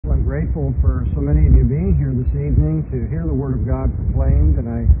grateful for so many of you being here this evening to hear the Word of God proclaimed, and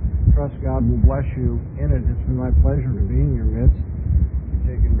I trust God will bless you in it. It's been my pleasure to be in your midst. You've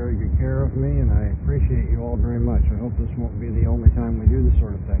taken very good care of me, and I appreciate you all very much. I hope this won't be the only time we do this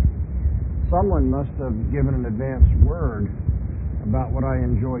sort of thing. Someone must have given an advance word about what I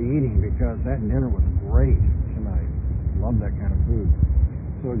enjoy eating, because that dinner was great tonight. Love that kind of food.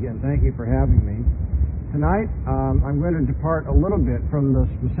 So again, thank you for having me. Tonight, I'm going to depart a little bit from the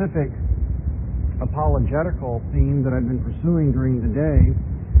specific apologetical theme that I've been pursuing during the day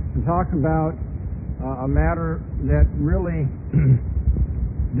to talk about a matter that really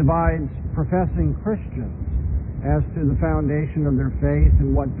divides professing Christians as to the foundation of their faith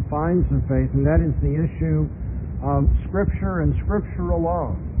and what defines their faith, and that is the issue of Scripture and Scripture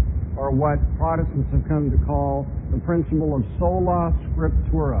alone, or what Protestants have come to call the principle of Sola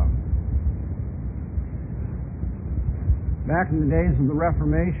Scriptura. Back in the days of the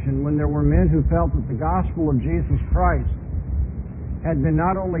Reformation, when there were men who felt that the gospel of Jesus Christ had been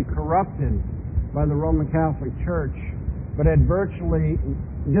not only corrupted by the Roman Catholic Church, but had virtually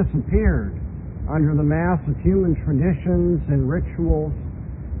disappeared under the mass of human traditions and rituals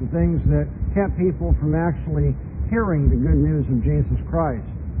and things that kept people from actually hearing the good news of Jesus Christ.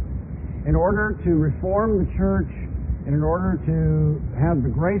 In order to reform the church and in order to have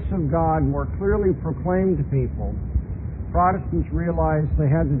the grace of God more clearly proclaimed to people, Protestants realized they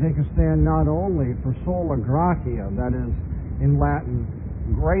had to take a stand not only for sola gratia, that is, in Latin,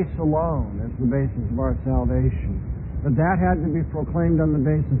 grace alone as the basis of our salvation, but that had to be proclaimed on the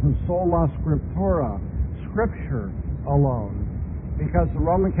basis of sola scriptura, Scripture alone, because the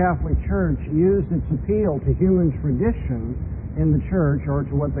Roman Catholic Church used its appeal to human tradition in the church, or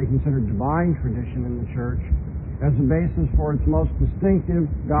to what they considered divine tradition in the church, as a basis for its most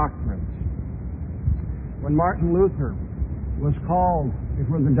distinctive doctrines. When Martin Luther was called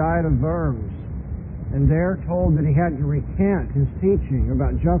before the Diet of Worms, and there told that he had to recant his teaching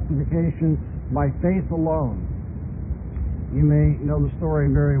about justification by faith alone. You may know the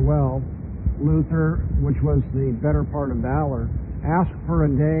story very well. Luther, which was the better part of valor, asked for a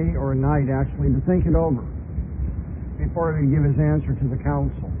day or a night actually to think it over before he would give his answer to the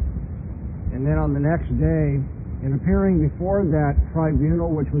council. And then on the next day, in appearing before that tribunal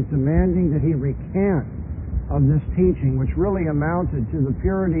which was demanding that he recant of this teaching, which really amounted to the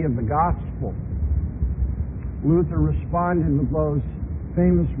purity of the gospel, Luther responded with those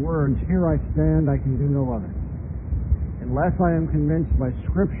famous words, "Here I stand, I can do no other, unless I am convinced by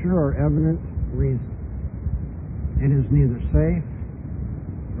Scripture or evident reason. It is neither safe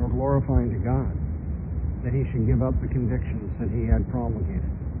nor glorifying to God that he should give up the convictions that he had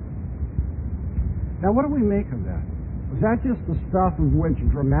promulgated." Now, what do we make of that? Was that just the stuff of which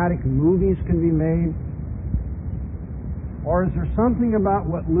dramatic movies can be made? Or is there something about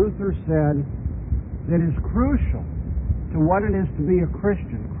what Luther said that is crucial to what it is to be a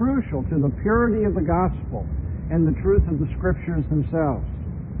Christian, crucial to the purity of the gospel and the truth of the Scriptures themselves?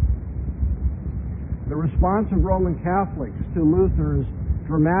 The response of Roman Catholics to Luther's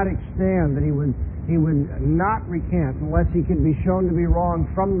dramatic stand that he would not recant unless he could be shown to be wrong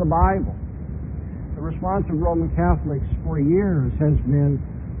from the Bible. The response of Roman Catholics for years has been,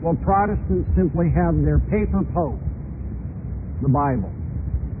 well, Protestants simply have their paper pope, the Bible.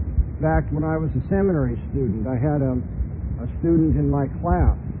 In fact, when I was a seminary student, I had a student in my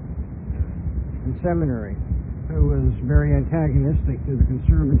class in seminary who was very antagonistic to the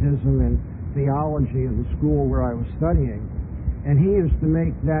conservatism and theology of the school where I was studying. And he used to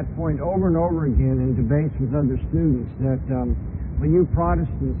make that point over and over again in debates with other students that, well, you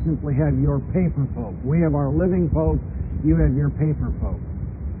Protestants simply have your paper pope. We have our living pope, you have your paper pope.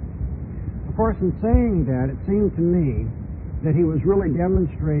 Of course, in saying that, it seemed to me that he was really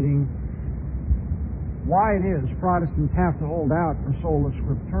demonstrating why it is Protestants have to hold out for sola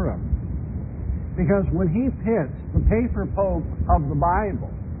scriptura. Because when he pits the paper pope of the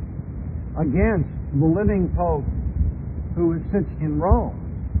Bible against the living pope who sits in Rome,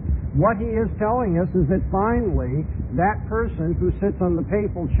 what he is telling us is that finally that person who sits on the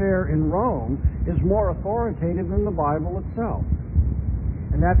papal chair in Rome is more authoritative than the Bible itself.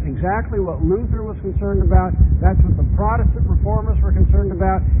 And that's exactly what Luther was concerned about. That's what the Protestant reformers were concerned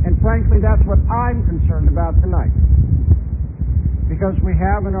about. And frankly, that's what I'm concerned about tonight. Because we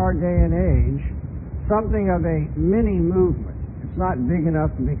have in our day and age something of a mini movement. It's not big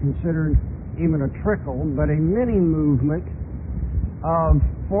enough to be considered even a trickle, but a mini movement of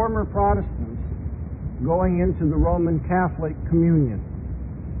former Protestants going into the Roman Catholic communion.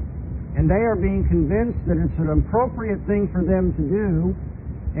 And they are being convinced that it's an appropriate thing for them to do,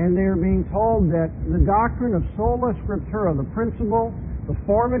 and they are being told that the doctrine of sola scriptura, the principle, The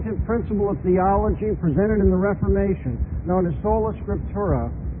formative principle of theology presented in the Reformation, known as Sola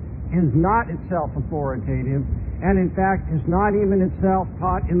Scriptura, is not itself authoritative, and in fact is not even itself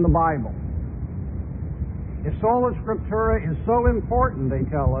taught in the Bible. If Sola Scriptura is so important, they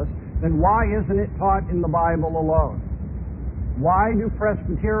tell us, then why isn't it taught in the Bible alone? Why do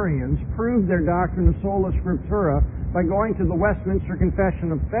Presbyterians prove their doctrine of Sola Scriptura by going to the Westminster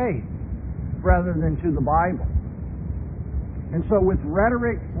Confession of Faith rather than to the Bible? And so with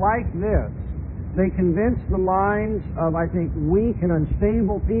rhetoric like this, they convince the minds of, I think, weak and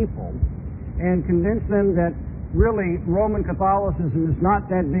unstable people and convince them that really Roman Catholicism is not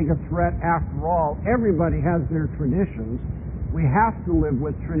that big a threat after all. Everybody has their traditions. We have to live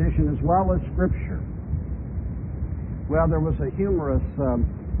with tradition as well as Scripture. Well, there was a humorous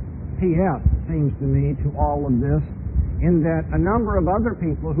P.S., it seems to me, to all of this, in that a number of other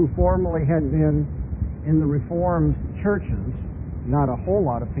people who formerly had been in the Reformed churches, not a whole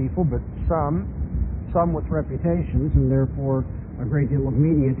lot of people, but some with reputations, and therefore a great deal of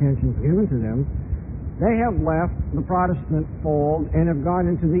media attention is given to them, they have left the Protestant fold and have gone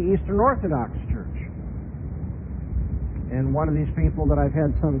into the Eastern Orthodox Church. And one of these people that I've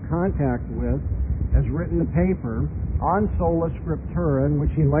had some contact with has written a paper on Sola Scriptura in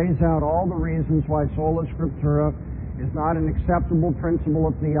which he lays out all the reasons why Sola Scriptura is not an acceptable principle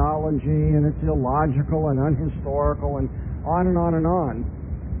of theology, and it's illogical and unhistorical, and on and on and on.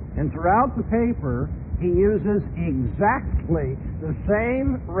 And throughout the paper, he uses exactly the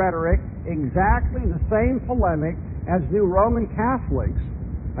same rhetoric, exactly the same polemic as do Roman Catholics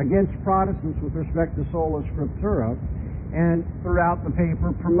against Protestants with respect to Sola Scriptura, and throughout the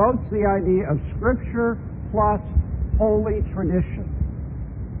paper promotes the idea of Scripture plus holy tradition.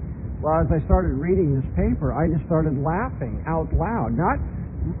 Well, as I started reading this paper, I just started laughing out loud. Not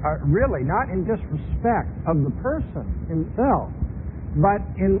in disrespect of the person himself, but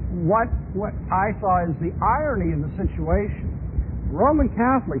in what I saw as the irony of the situation. Roman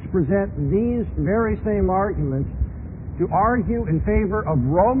Catholics present these very same arguments to argue in favor of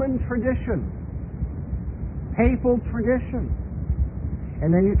Roman tradition, papal tradition.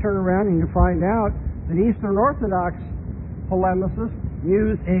 And then you turn around and you find out that Eastern Orthodox polemicists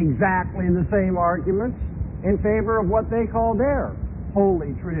use exactly the same arguments in favor of what they call their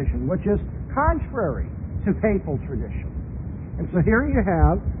holy tradition, which is contrary to papal tradition. And so here you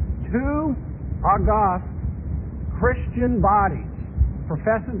have two august Christian bodies,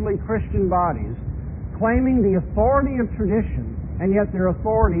 professedly Christian bodies, claiming the authority of tradition, and yet their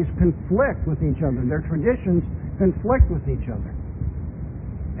authorities conflict with each other. Their traditions conflict with each other.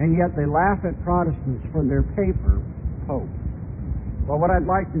 And yet they laugh at Protestants for their paper pope. Well, what I'd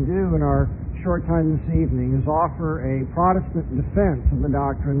like to do in our short time this evening is offer a Protestant defense of the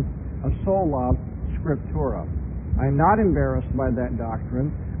doctrine of Sola Scriptura. I am not embarrassed by that doctrine.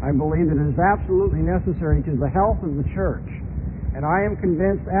 I believe that it is absolutely necessary to the health of the church. And I am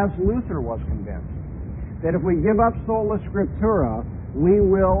convinced, as Luther was convinced, that if we give up Sola Scriptura, we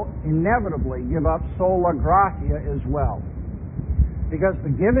will inevitably give up sola gratia as well. Because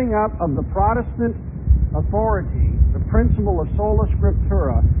the giving up of the Protestant authority, the principle of Sola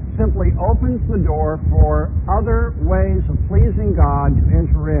Scriptura, simply opens the door for other ways of pleasing God to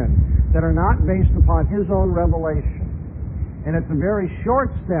enter in that are not based upon His own revelation. And it's a very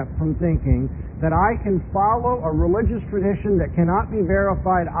short step from thinking that I can follow a religious tradition that cannot be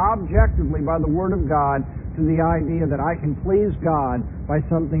verified objectively by the Word of God to the idea that I can please God by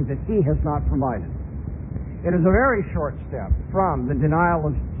something that He has not provided. It is a very short step from the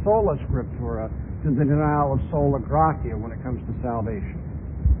denial of Sola Scriptura to the denial of sola gratia when it comes to salvation.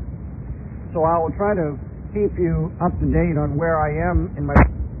 So I will try to keep you up to date on where I am in my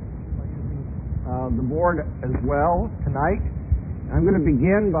the board as well tonight. I'm going to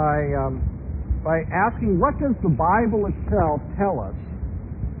begin by asking, what does the Bible itself tell us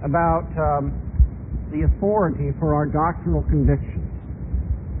about the authority for our doctrinal convictions?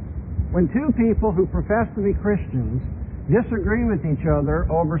 When two people who profess to be Christians disagree with each other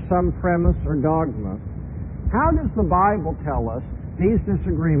over some premise or dogma, how does the Bible tell us these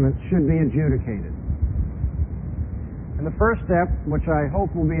disagreements should be adjudicated? And the first step, which I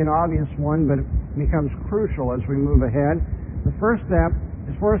hope will be an obvious one, but it becomes crucial as we move ahead, the first step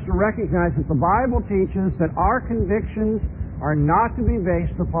is for us to recognize that the Bible teaches that our convictions are not to be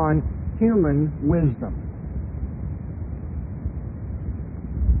based upon human wisdom.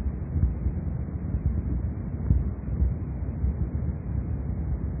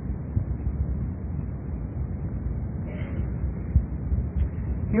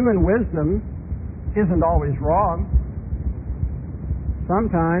 Human wisdom isn't always wrong.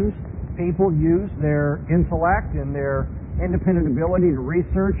 Sometimes people use their intellect and their independent ability to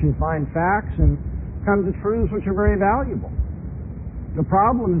research and find facts and come to truths which are very valuable. The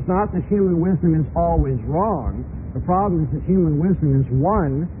problem is not that human wisdom is always wrong. The problem is that human wisdom is,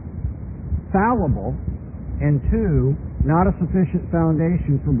 one, fallible, and two, not a sufficient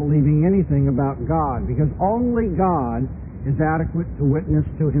foundation for believing anything about God, because only God is adequate to witness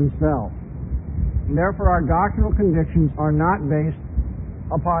to himself. And therefore our doctrinal convictions are not based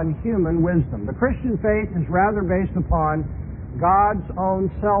upon human wisdom. The Christian faith is rather based upon God's own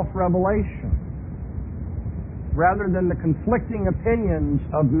self-revelation, rather than the conflicting opinions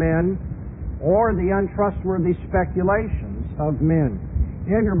of men or the untrustworthy speculations of men. If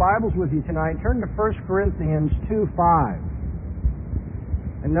you have your Bibles with you tonight, turn to 1 Corinthians 2:5.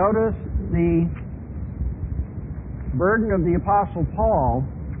 And notice the burden of the Apostle Paul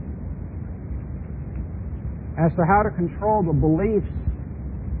as to how to control the beliefs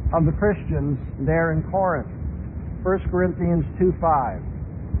of the Christians there in Corinth. 1 Corinthians 2:5.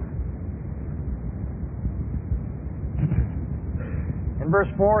 In verse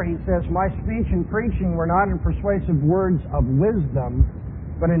 4 he says, "My speech and preaching were not in persuasive words of wisdom,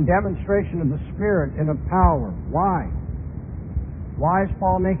 but in demonstration of the Spirit and of power." Why? Why is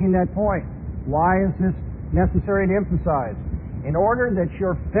Paul making that point? Why is this necessary to emphasize? In order that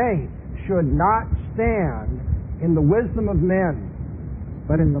your faith should not stand in the wisdom of men,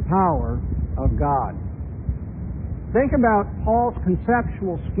 but in the power of God. Think about Paul's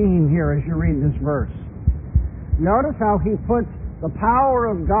conceptual scheme here as you read this verse. Notice how he puts the power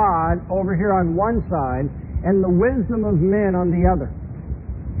of God over here on one side and the wisdom of men on the other.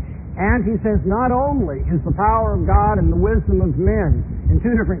 And he says not only is the power of God and the wisdom of men in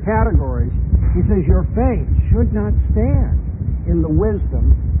two different categories, he says your faith should not stand in the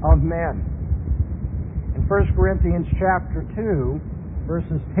wisdom of men. In 1 Corinthians chapter 2,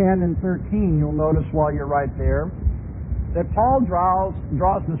 verses 10 and 13, you'll notice while you're right there, that Paul draws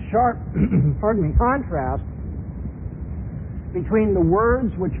a sharp contrast between the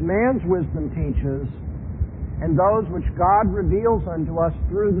words which man's wisdom teaches and those which God reveals unto us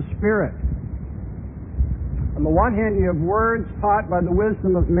through the Spirit. On the one hand, you have words taught by the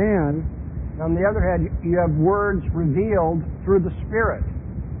wisdom of man, and on the other hand, you have words revealed through the Spirit.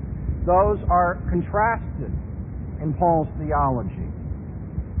 Those are contrasted in Paul's theology.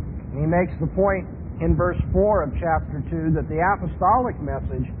 And he makes the point in verse 4 of chapter 2 that the apostolic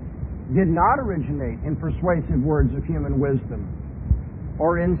message did not originate in persuasive words of human wisdom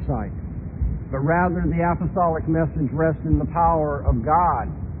or insight, but rather the apostolic message rests in the power of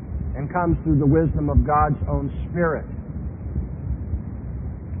God and comes through the wisdom of God's own Spirit.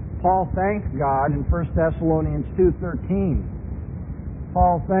 Paul thanked God in 1 Thessalonians 2:13.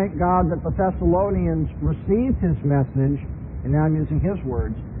 Paul thanked God that the Thessalonians received his message, and now I'm using his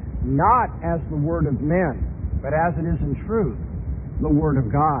words, not as the word of men, but as it is in truth, the word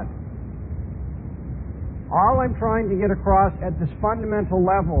of God. All I'm trying to get across at this fundamental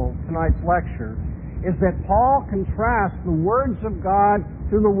level tonight's lecture is that Paul contrasts the words of God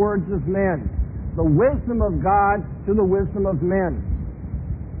to the words of men, the wisdom of God to the wisdom of men.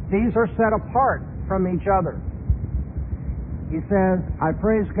 These are set apart from each other. He says, I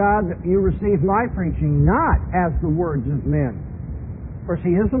praise God that you received my preaching not as the words of men. Of course,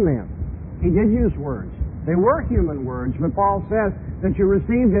 he is a man. He did use words. They were human words, but Paul says that you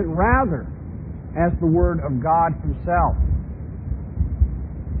received it rather as the word of God himself.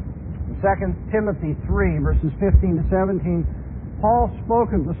 In 2 Timothy 3, verses 15 to 17, Paul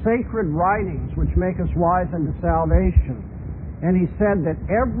spoke of the sacred writings which make us wise unto salvation. And he said that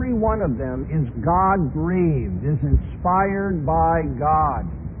every one of them is God-breathed, is inspired by God.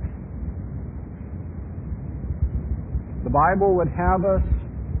 The Bible would have us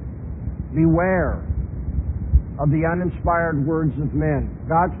beware of the uninspired words of men.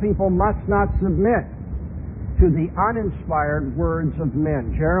 God's people must not submit to the uninspired words of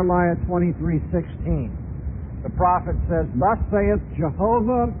men. Jeremiah 23:16. The prophet says, Thus saith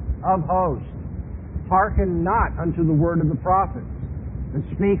Jehovah of hosts, hearken not unto the word of the prophets, that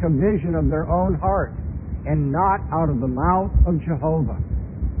speak a vision of their own heart, and not out of the mouth of Jehovah.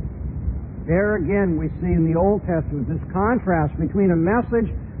 There again we see in the Old Testament this contrast between a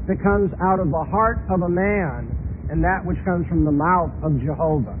message that comes out of the heart of a man and that which comes from the mouth of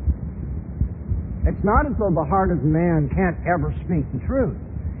Jehovah. It's not as though the heart of man can't ever speak the truth.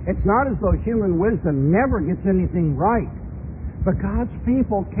 It's not as though human wisdom never gets anything right. But God's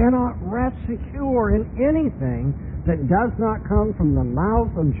people cannot rest secure in anything that does not come from the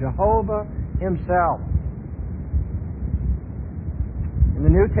mouth of Jehovah himself. In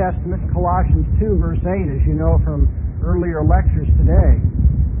the New Testament, Colossians 2, verse 8, as you know from earlier lectures today,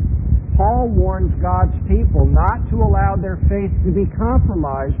 Paul warns God's people not to allow their faith to be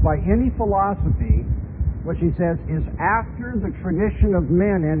compromised by any philosophy, which he says is after the tradition of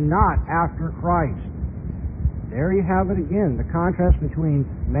men and not after Christ. There you have it again, the contrast between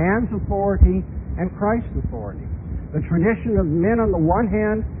man's authority and Christ's authority. The tradition of men on the one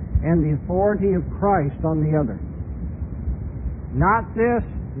hand and the authority of Christ on the other. Not this,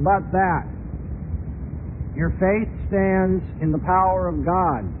 but that. Your faith stands in the power of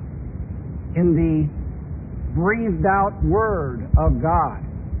God, in the breathed out Word of God,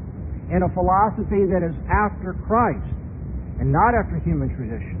 in a philosophy that is after Christ and not after human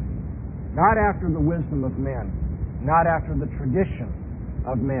tradition, not after the wisdom of men, not after the tradition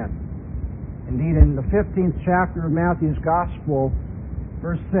of men. Indeed, in the 15th chapter of Matthew's Gospel,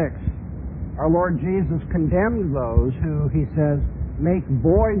 verse 6, our Lord Jesus condemned those who, he says, make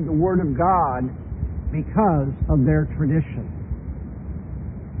void the Word of God because of their tradition.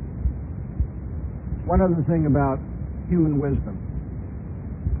 One other thing about human wisdom.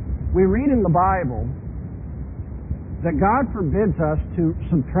 We read in the Bible that God forbids us to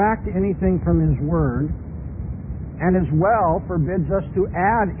subtract anything from His Word, and as well forbids us to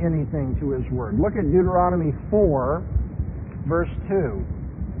add anything to His Word. Look at Deuteronomy 4, verse 2.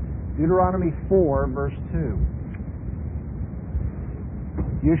 Deuteronomy 4, verse 2.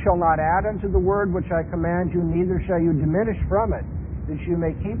 You shall not add unto the word which I command you, neither shall you diminish from it, that you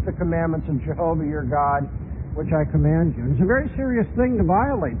may keep the commandments of Jehovah your God, which I command you. And it's a very serious thing to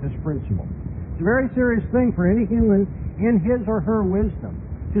violate this principle. It's a very serious thing for any human in his or her wisdom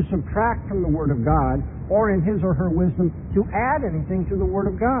to subtract from the Word of God, or in his or her wisdom to add anything to the Word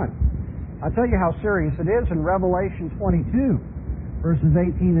of God. I'll tell you how serious it is in Revelation 22, verses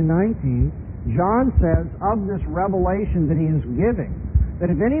 18 and 19. John says of this revelation that he is giving, that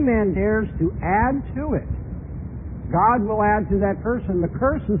if any man dares to add to it, God will add to that person the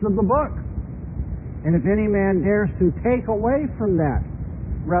curses of the book. And if any man dares to take away from that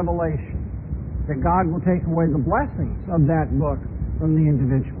revelation, that God will take away the blessings of that book from the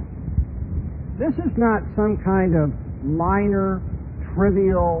individual. This is not some kind of minor,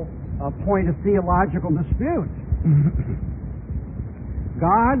 trivial point of theological dispute.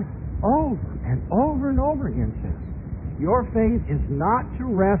 God over and over and over again says, your faith is not to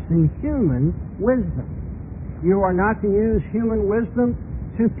rest in human wisdom. You are not to use human wisdom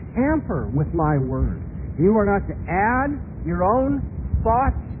to tamper with my word. You are not to add your own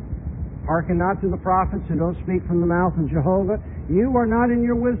thoughts. Hearken not to the prophets who don't speak from the mouth of Jehovah. You are not in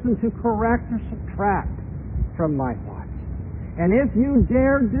your wisdom to correct or subtract from my thoughts. And if you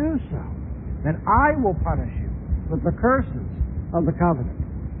dare do so, then I will punish you with the curses of the covenant.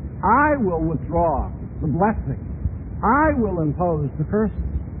 I will withdraw the blessing. I will impose the curses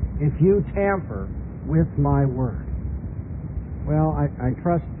if you tamper with my word. Well, I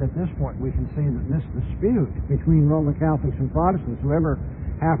trust at this point we can see that this dispute between Roman Catholics and Protestants, whoever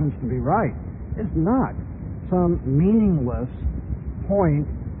happens to be right, is not some meaningless point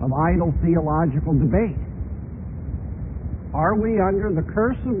of idle theological debate. Are we under the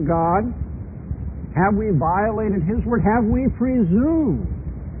curse of God? Have we violated His word? Have we presumed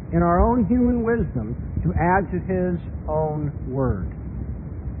in our own human wisdom to add to His own word?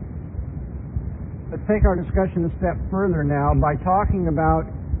 Let's take our discussion a step further now by talking about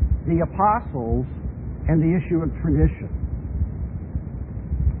the apostles and the issue of tradition.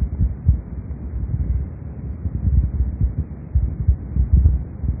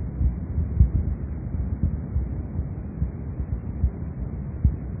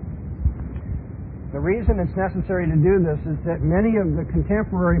 The reason it's necessary to do this is that many of the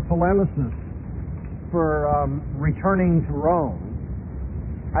contemporary polemicists for returning to Rome,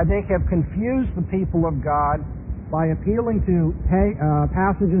 I think, have confused the people of God by appealing to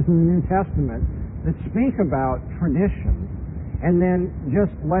passages in the New Testament that speak about tradition and then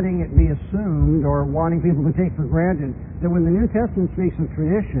just letting it be assumed or wanting people to take for granted that when the New Testament speaks of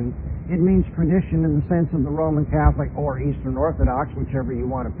tradition, it means tradition in the sense of the Roman Catholic or Eastern Orthodox, whichever you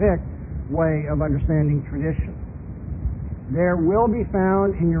want to pick, way of understanding tradition. There will be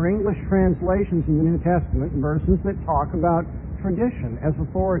found in your English translations of the New Testament verses that talk about tradition as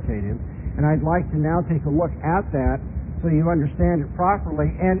authoritative, and I'd like to now take a look at that so you understand it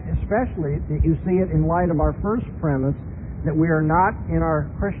properly, and especially that you see it in light of our first premise that we are not in our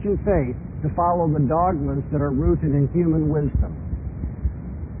Christian faith to follow the dogmas that are rooted in human wisdom.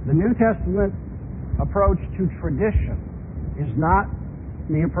 The New Testament approach to tradition is not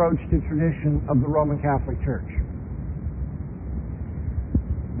the approach to tradition of the Roman Catholic Church.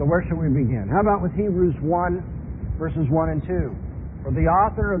 So where should we begin? How about with Hebrews 1, verses 1 and 2? For the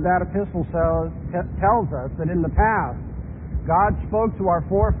author of that epistle tells us that in the past God spoke to our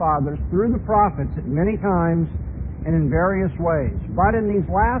forefathers through the prophets at many times and in various ways. But in these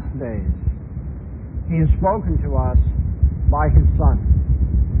last days, He has spoken to us by His Son.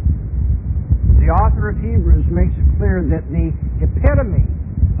 The author of Hebrews makes it clear that the epitome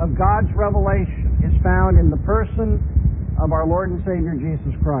of God's revelation is found in the person of our Lord and Savior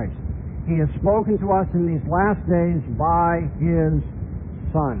Jesus Christ. He has spoken to us in these last days by His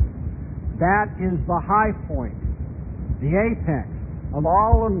Son. That is the high point, the apex of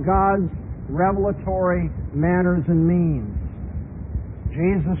all of God's revelatory manners and means.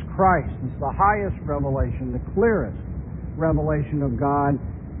 Jesus Christ is the highest revelation, the clearest revelation of God,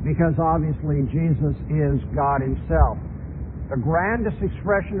 because obviously Jesus is God Himself. The grandest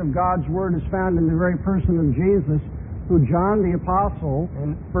expression of God's Word is found in the very person of Jesus, who John the Apostle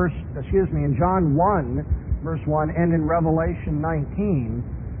in John 1, verse 1, and in Revelation 19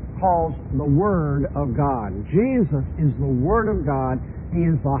 calls the Word of God. Jesus is the Word of God. He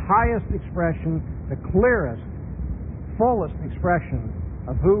is the highest expression, the clearest, fullest expression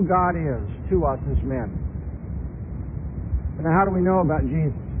of who God is to us as men. Now, how do we know about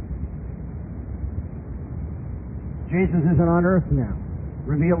Jesus? Jesus isn't on earth now,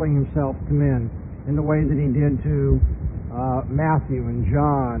 revealing Himself to men in the way that He did to Matthew and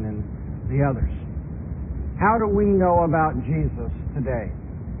John and the others. How do we know about Jesus today?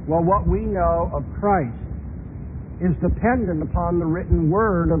 Well, what we know of Christ is dependent upon the written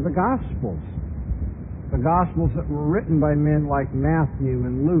word of the Gospels. The Gospels that were written by men like Matthew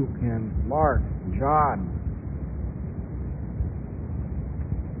and Luke and Mark and John.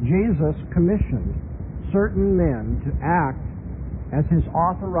 Jesus commissioned certain men to act as His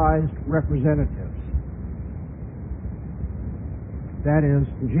authorized representatives. That is,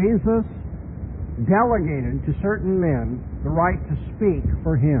 Jesus delegated to certain men the right to speak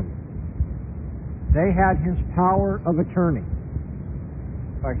for Him. They had His power of attorney,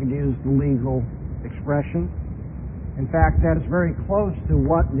 if I could use the legal expression. In fact, that is very close to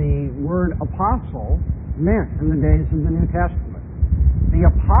what the word apostle meant in the days of the New Testament. The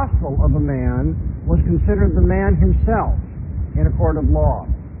apostle of a man was considered the man himself in a court of law.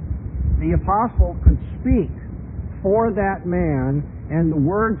 The apostle could speak for that man, and the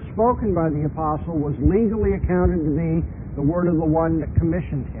word spoken by the apostle was legally accounted to be the word of the one that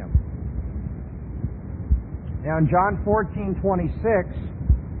commissioned him. Now in John 14:26,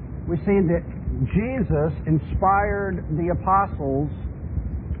 we see that Jesus inspired the apostles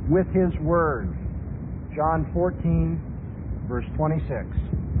with His word. John 14, verse 26.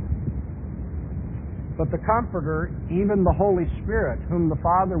 But the Comforter, even the Holy Spirit, whom the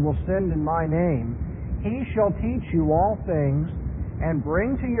Father will send in my name, He shall teach you all things, and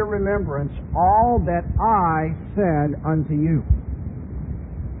bring to your remembrance all that I said unto you.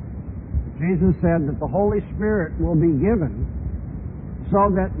 Jesus said that the Holy Spirit will be given so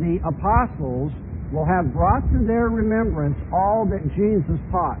that the apostles will have brought to their remembrance all that Jesus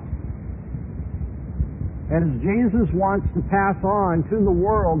taught. And as Jesus wants to pass on to the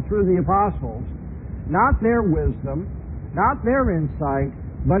world through the apostles, not their wisdom, not their insight,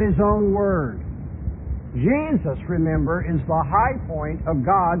 but His own word. Jesus, remember, is the high point of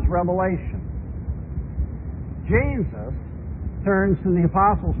God's revelation. Jesus turns to the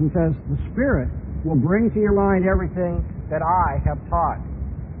apostles and says, the Spirit will bring to your mind everything that I have taught.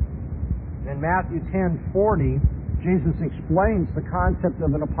 In Matthew 10:40, Jesus explains the concept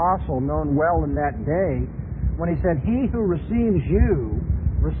of an apostle known well in that day when He said, He who receives you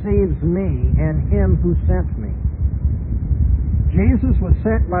receives me and Him who sent me. Jesus was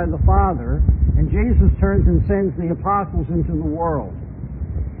sent by the Father, and Jesus turns and sends the apostles into the world.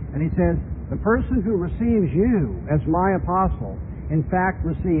 And He says, the person who receives you as my apostle, in fact,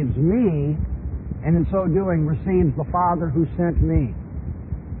 receives me, and in so doing receives the Father who sent me.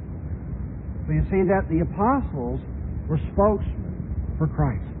 So you see that the apostles were spokesmen for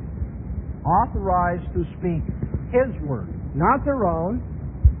Christ, authorized to speak His word, not their own,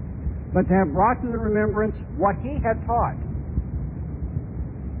 but to have brought to the remembrance what He had taught.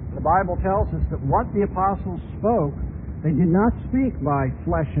 The Bible tells us that what the apostles spoke, they did not speak by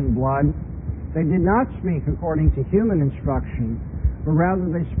flesh and blood. They did not speak according to human instruction, but rather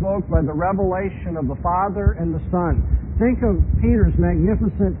they spoke by the revelation of the Father and the Son. Think of Peter's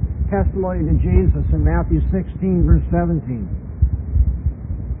magnificent testimony to Jesus in Matthew 16, verse 17.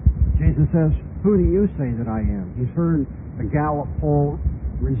 Jesus says, who do you say that I am? He's heard the Gallup poll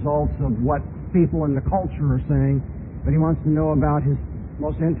results of what people in the culture are saying, but he wants to know about his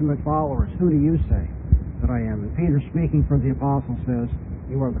most intimate followers. Who do you say that I am? And Peter, speaking for the apostle, says,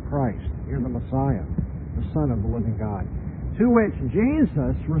 you are the Christ. You're the Messiah, the Son of the living God. To which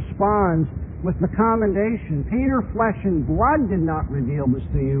Jesus responds with the commendation, Peter, flesh and blood did not reveal this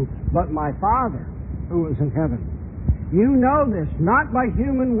to you, but my Father who is in heaven. You know this not by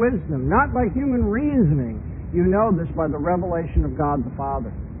human wisdom, not by human reasoning. You know this by the revelation of God the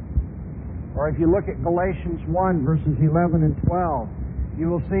Father. Or if you look at Galatians 1, verses 11 and 12, you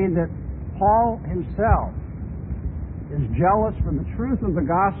will see that Paul himself is jealous for the truth of the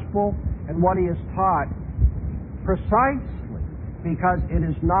gospel and what he has taught precisely because it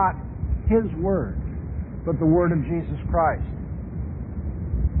is not his word, but the word of Jesus Christ.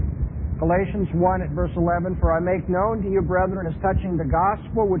 Galatians 1 at verse 11, for I make known to you, brethren, as touching the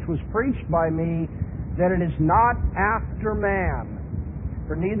gospel which was preached by me, that it is not after man.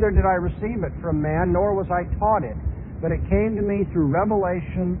 For neither did I receive it from man, nor was I taught it, but it came to me through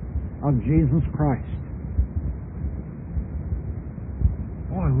revelation of Jesus Christ.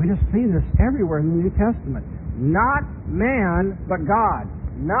 Boy, we just see this everywhere in the New Testament. Not man, but God.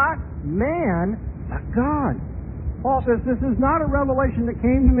 Not man, but God. Paul says this is not a revelation that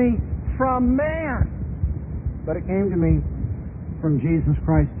came to me from man, but it came to me from Jesus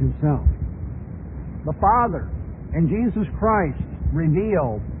Christ himself. The Father and Jesus Christ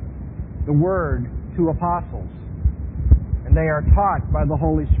revealed the Word to apostles, and they are taught by the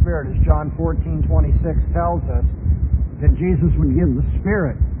Holy Spirit, as John 14:26 tells us, that Jesus would give the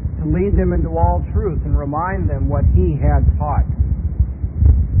Spirit to lead them into all truth and remind them what He had taught.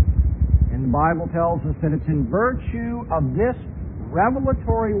 And the Bible tells us that it's in virtue of this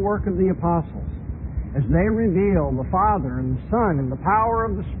revelatory work of the apostles, as they reveal the Father and the Son and the power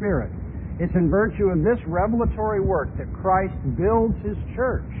of the Spirit, it's in virtue of this revelatory work that Christ builds His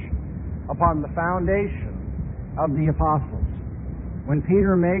church upon the foundation of the apostles. When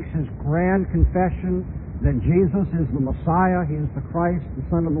Peter makes his grand confession that Jesus is the Messiah, He is the Christ, the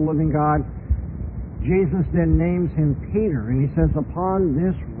Son of the living God, Jesus then names him Peter, and he says, upon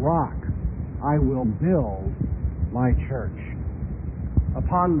this rock I will build my church.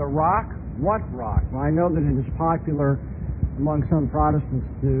 Upon the rock? What rock? Well, I know that it is popular among some Protestants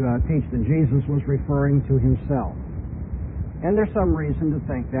to teach that Jesus was referring to Himself. And there's some reason to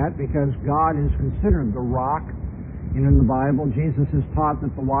think that, because God is considered the rock. And in the Bible, Jesus is taught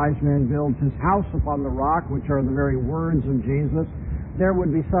that the wise man builds his house upon the rock, which are the very words of Jesus. There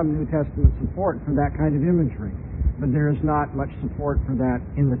would be some New Testament support for that kind of imagery, but there is not much support for that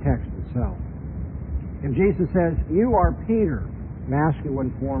in the text itself. If Jesus says, you are Peter,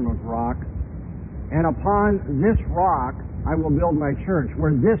 masculine form of rock, and upon this rock I will build my church,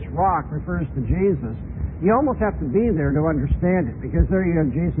 where this rock refers to Jesus, you almost have to be there to understand it, because there you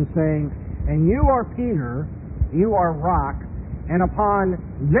have Jesus saying, and you are Peter, you are rock, and upon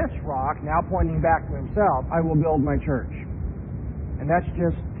this rock, now pointing back to Himself, I will build my church. And that's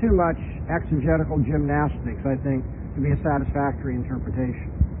just too much exegetical gymnastics, I think, to be a satisfactory interpretation.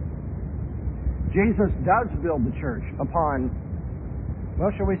 Jesus does build the church upon,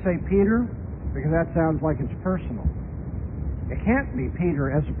 well, shall we say Peter? Because that sounds like it's personal. It can't be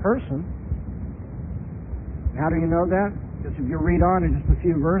Peter as a person. How do you know that? Because if you read on in just a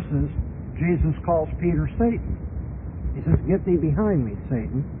few verses, Jesus calls Peter Satan. He says, get thee behind me,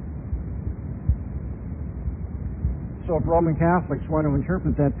 Satan. So if Roman Catholics want to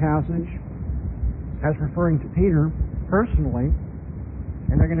interpret that passage as referring to Peter personally,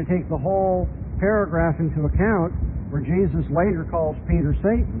 and they're going to take the whole paragraph into account where Jesus later calls Peter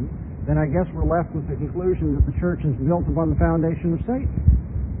Satan, then I guess we're left with the conclusion that the church is built upon the foundation of Satan.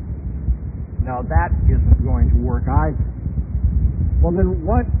 Now that isn't going to work either. Well, then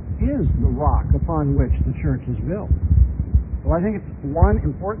what is the rock upon which the church is built? Well, I think it's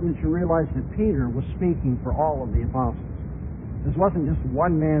important that you realize that Peter was speaking for all of the apostles. This wasn't just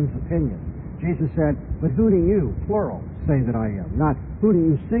one man's opinion. Jesus said, but who do you, plural, say that I am? Not who do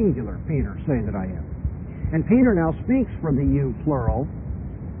you, singular, Peter, say that I am? And Peter now speaks for the you, plural,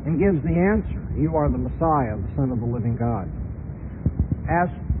 and gives the answer. You are the Messiah, the Son of the living God.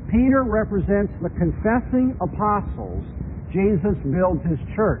 As Peter represents the confessing apostles, Jesus builds His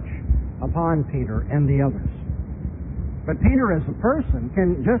church upon Peter and the others. But Peter as a person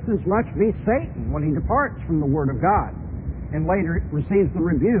can just as much be Satan when he departs from the Word of God and later receives the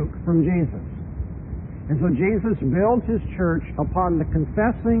rebuke from Jesus. And so Jesus builds His church upon the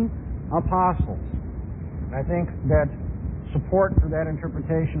confessing apostles. And I think that support for that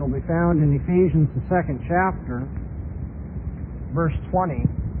interpretation will be found in Ephesians, the 2nd chapter, verse 20,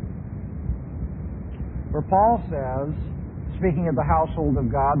 where Paul says, speaking of the household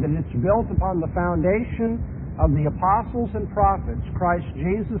of God, that it's built upon the foundation of the apostles and prophets, Christ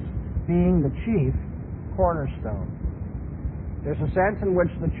Jesus being the chief cornerstone. There's a sense in which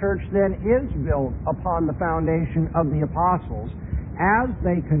the church then is built upon the foundation of the apostles as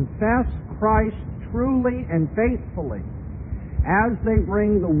they confess Christ truly and faithfully, as they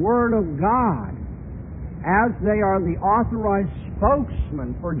bring the Word of God, as they are the authorized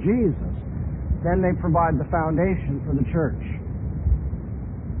spokesman for Jesus, then they provide the foundation for the church.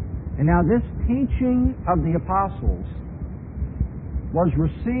 And now this teaching of the apostles was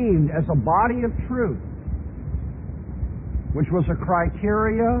received as a body of truth, which was a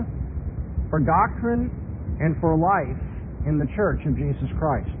criteria for doctrine and for life in the church of Jesus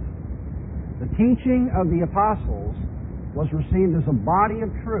Christ. The teaching of the apostles was received as a body of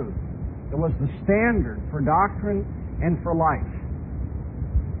truth that was the standard for doctrine and for life.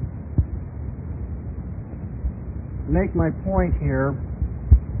 To make my point here,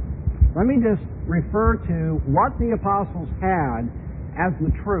 let me just refer to what the apostles had as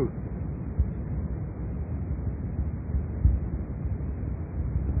the truth.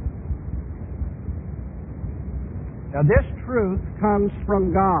 Now this truth comes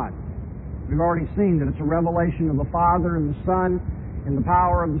from God. We've already seen that it's a revelation of the Father and the Son in the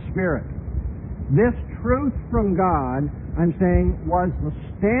power of the Spirit. This truth from God, I'm saying, was the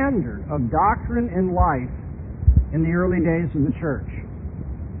standard of doctrine and life in the early days of the church.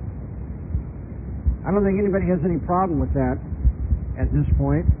 I don't think anybody has any problem with that at this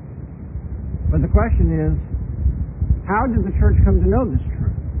point. But the question is, how did the church come to know this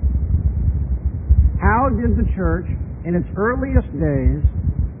truth? How did the church, in its earliest days,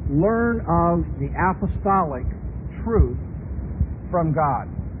 learn of the apostolic truth from God?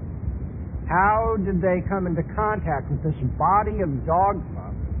 How did they come into contact with this body of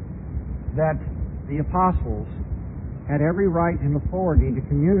dogma that the apostles had every right and authority to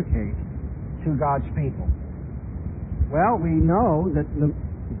communicate to God's people? Well, we know that the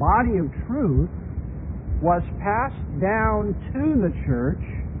body of truth was passed down to the church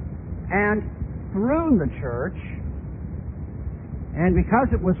and through the church, and because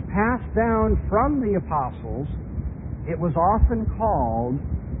it was passed down from the apostles, it was often called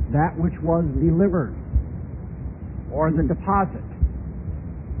that which was delivered, or the deposit.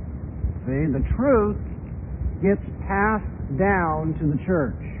 See, the truth gets passed down to the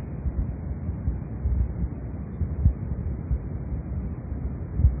church.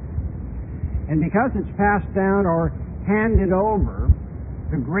 And because it's passed down or handed over,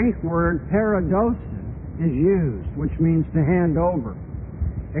 the Greek word paradosis is used, which means to hand over.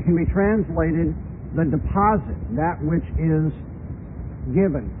 It can be translated the deposit, that which is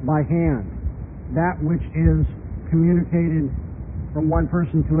given by hand, that which is communicated from one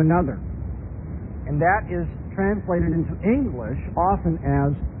person to another. And that is translated into English often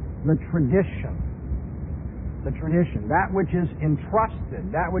as the tradition. The tradition, that which is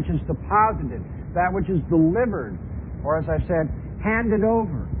entrusted, that which is deposited, that which is delivered, or as I've said, handed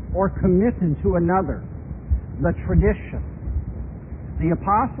over or committed to another. The tradition. The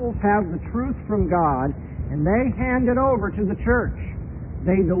apostles have the truth from God, and they hand it over to the church.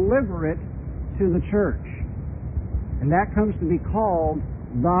 They deliver it to the church. And that comes to be called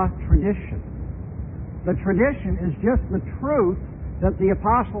the tradition. The tradition is just the truth that the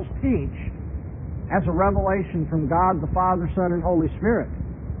apostles teach as a revelation from God the Father, Son, and Holy Spirit.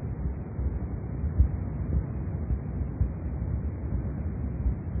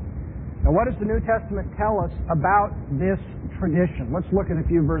 Now, what does the New Testament tell us about this tradition? Let's look at a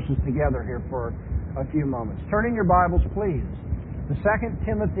few verses together here for a few moments. Turn in your Bibles, please, to 2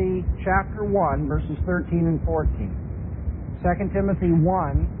 Timothy chapter 1, verses 13 and 14. 2 Timothy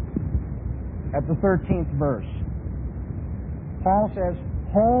 1, at the 13th verse. Paul says,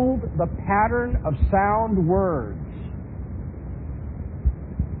 "Hold the pattern of sound words,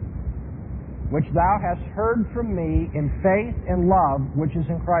 which thou hast heard from me in faith and love, which is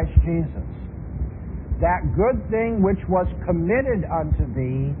in Christ Jesus. That good thing which was committed unto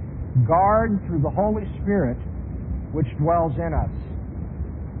thee, guard through the Holy Spirit, which dwells in us."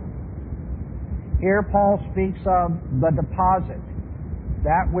 Here Paul speaks of the deposit,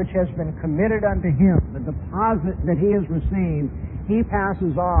 that which has been committed unto him, the deposit that he has received, he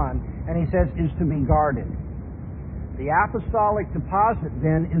passes on, and he says is to be guarded. The apostolic deposit,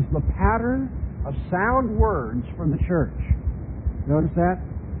 then, is the pattern of sound words for the church. Notice that?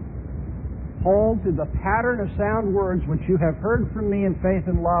 Hold to the pattern of sound words which you have heard from me in faith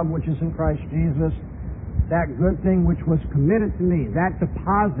and love, which is in Christ Jesus, that good thing which was committed to me, that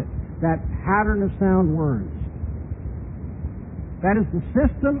deposit, that pattern of sound words. That is the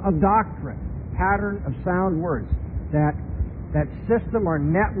system of doctrine, pattern of sound words, that system or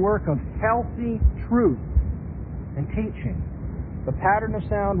network of healthy truth and teaching. The pattern of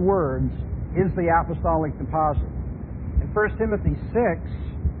sound words is the apostolic deposit. In 1 Timothy 6,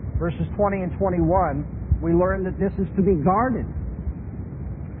 verses 20 and 21, we learn that this is to be guarded.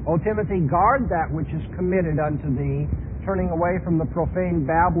 O Timothy, guard that which is committed unto thee, turning away from the profane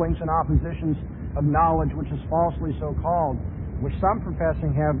babblings and oppositions of knowledge which is falsely so called, which some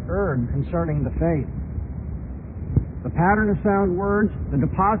professing have erred concerning the faith. The pattern of sound words, the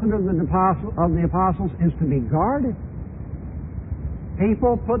deposit of the apostles is to be guarded.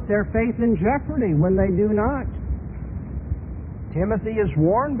 People put their faith in jeopardy when they do not. Timothy is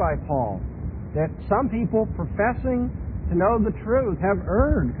warned by Paul that some people professing to know the truth have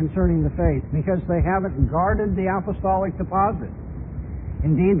erred concerning the faith because they haven't guarded the apostolic deposit.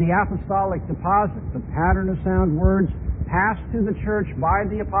 Indeed, the apostolic deposit, the pattern of sound words passed to the church by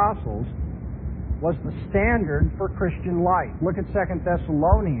the apostles, was the standard for Christian life. Look at 2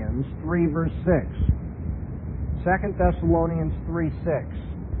 Thessalonians 3, verse 6. 2 Thessalonians 3:6.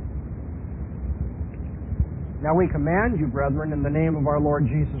 Now we command you, brethren, in the name of our Lord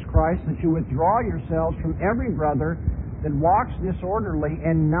Jesus Christ, that you withdraw yourselves from every brother that walks disorderly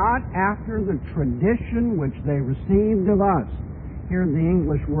and not after the tradition which they received of us. Here the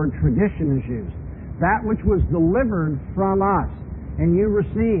English word tradition is used. That which was delivered from us and you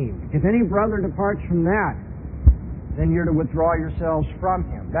received. If any brother departs from that, then you're to withdraw yourselves from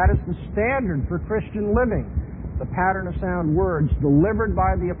him. That is the standard for Christian living. The pattern of sound words delivered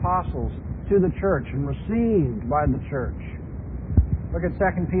by the apostles to the church and received by the church. Look at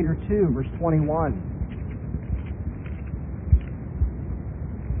 2 Peter 2, verse 21.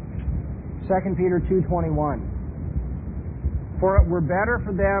 2 Peter 2:21. For it were better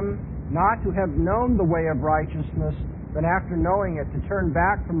for them not to have known the way of righteousness than after knowing it to turn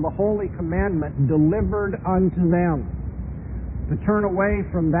back from the holy commandment delivered unto them. To turn away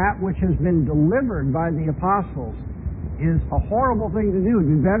from that which has been delivered by the apostles is a horrible thing to do. It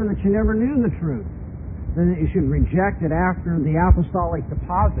would be better that you never knew the truth than that you should reject it after the apostolic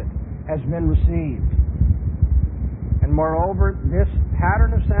deposit has been received. And moreover, this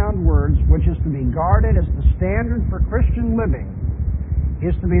pattern of sound words, which is to be guarded as the standard for Christian living,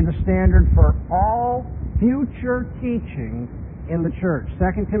 is to be the standard for all future teaching in the church.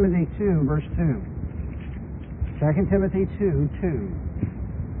 2 Timothy 2, verse 2. 2 Timothy 2:2.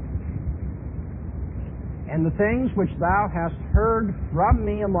 And the things which thou hast heard from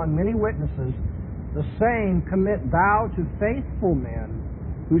me among many witnesses, the same commit thou to faithful men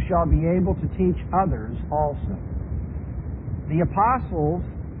who shall be able to teach others also. The apostles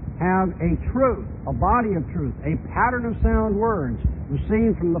have a truth, a body of truth, a pattern of sound words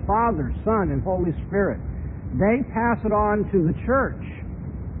received from the Father, Son, and Holy Spirit. They pass it on to the church.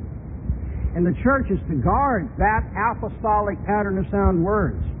 And the church is to guard that apostolic pattern of sound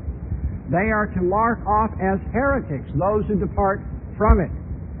words. They are to mark off as heretics those who depart from it.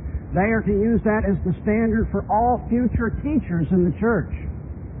 They are to use that as the standard for all future teachers in the church.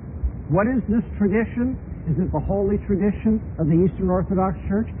 What is this tradition? Is it the holy tradition of the Eastern Orthodox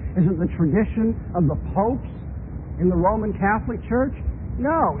Church? Is it the tradition of the popes in the Roman Catholic Church?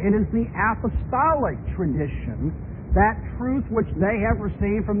 No, it is the apostolic tradition, that truth which they have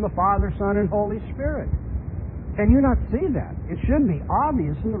received from the Father, Son, and Holy Spirit. Can you not see that? It should be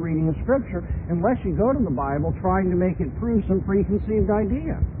obvious in the reading of Scripture, unless you go to the Bible trying to make it prove some preconceived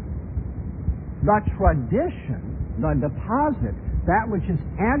idea. The tradition, the deposit, that which is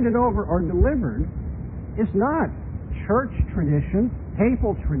handed over or delivered, is not church tradition,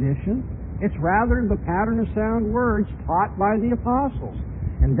 papal tradition. It's rather the pattern of sound words taught by the apostles.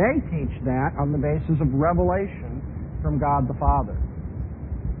 And they teach that on the basis of revelation from God the Father.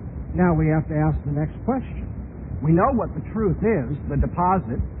 Now we have to ask the next question. We know what the truth is, the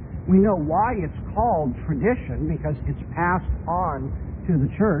deposit. We know why it's called tradition, because it's passed on to the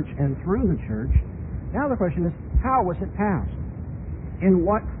church and through the church. Now the question is, how was it passed? In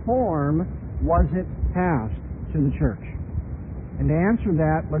what form was it passed to the church? And to answer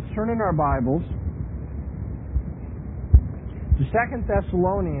that, let's turn in our Bibles to 2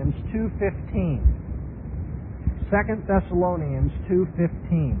 Thessalonians 2:15. 2 Thessalonians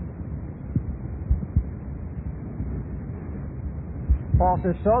 2:15. Paul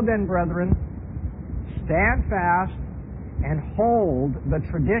says, So then, brethren, stand fast and hold the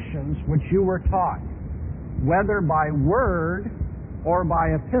traditions which you were taught, whether by word or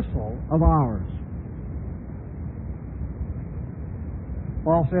by epistle of ours.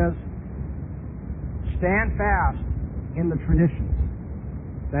 Paul says, stand fast in the traditions.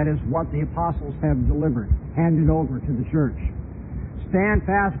 That is what the apostles have delivered, handed over to the church. Stand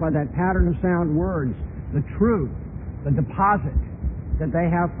fast by that pattern of sound words, the truth, the deposit that they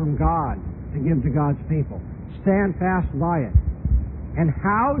have from God to give to God's people. Stand fast by it. And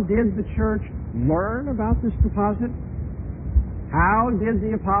how did the church learn about this deposit? How did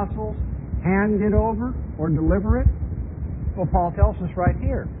the apostles hand it over or deliver it? Well, Paul tells us right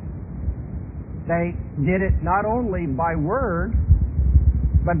here. They did it not only by word,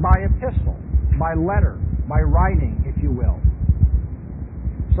 but by epistle, by letter, by writing, if you will.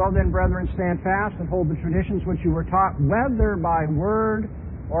 So then, brethren, stand fast and hold the traditions which you were taught, whether by word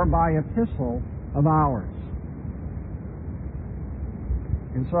or by epistle of ours.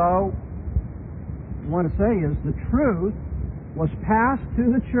 And so, what I want to say is the truth was passed to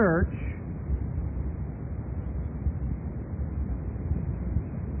the church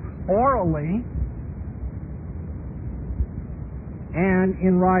orally and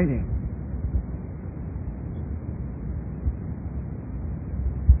in writing.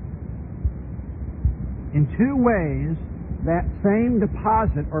 In two ways, that same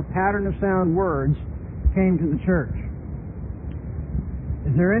deposit or pattern of sound words came to the church.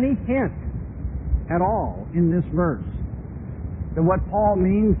 Is there any hint at all in this verse that what Paul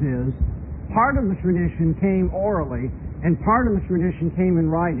means is part of the tradition came orally and part of the tradition came in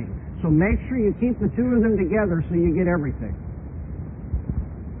writing? So make sure you keep the two of them together so you get everything.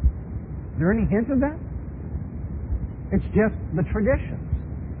 Is there any hint of that? It's just the traditions.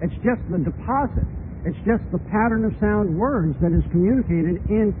 It's just the deposit. It's just the pattern of sound words that is communicated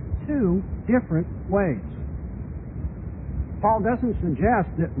in two different ways. Paul doesn't suggest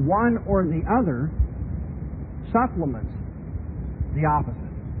that one or the other supplements the opposite.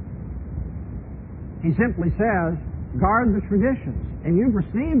 He simply says, guard the traditions, and you've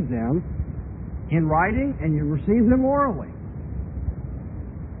received them in writing and you've received them orally.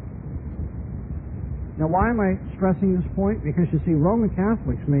 Now, why am I stressing this point? Because you see, Roman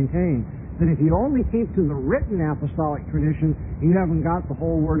Catholics maintain that if you only keep to the written apostolic tradition, you haven't got the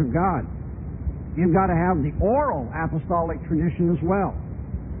whole Word of God. You've got to have the oral apostolic tradition as well.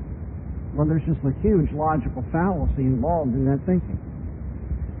 Well, there's just a huge logical fallacy involved in that thinking.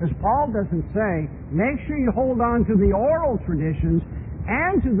 Because Paul doesn't say, make sure you hold on to the oral traditions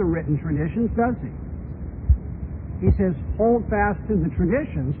and to the written traditions, does he? He says, hold fast to the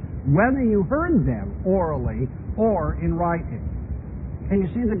traditions, whether you heard them orally or in writing. Can you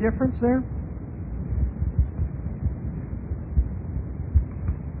see the difference there?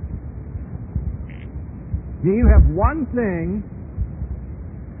 Do you have one thing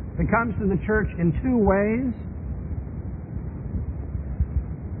that comes to the church in two ways?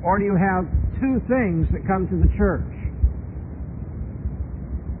 Or do you have two things that come to the church?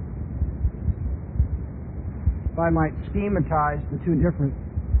 If I might schematize the two different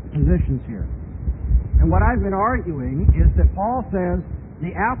positions here. And what I've been arguing is that Paul says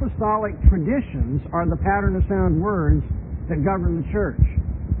the apostolic traditions are the pattern of sound words that govern the church.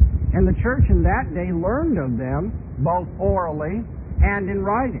 And the church in that day learned of them both orally and in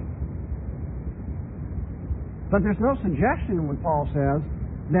writing. But there's no suggestion in what Paul says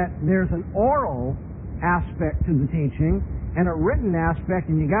that there's an oral aspect to the teaching and a written aspect,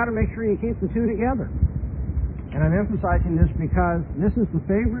 and you got to make sure you keep the two together. And I'm emphasizing this because this is the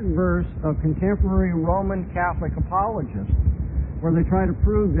favorite verse of contemporary Roman Catholic apologists, where they try to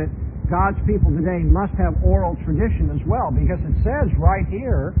prove that God's people today must have oral tradition as well, because it says right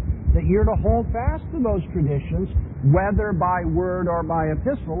here that you're to hold fast to those traditions, whether by word or by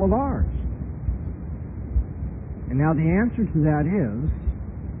epistle of ours. And now the answer to that is,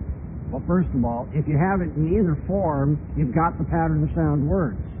 well, first of all, if you have it in either form, you've got the pattern of sound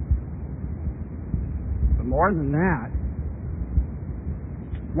words. But more than that,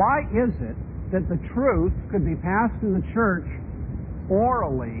 why is it that the truth could be passed to the church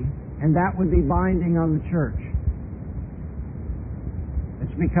orally, and that would be binding on the church?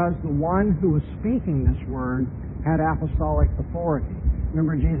 It's because the one who was speaking this word had apostolic authority.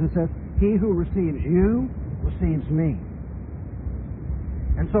 Remember, Jesus says, he who receives you receives me.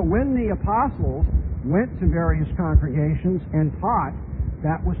 And so when the apostles went to various congregations and taught,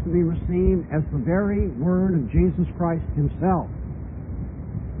 that was to be received as the very word of Jesus Christ himself.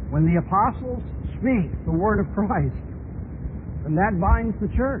 When the apostles speak the word of Christ, then that binds the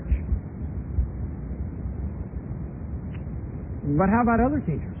church. But how about other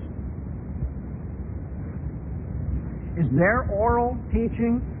teachers? Is their oral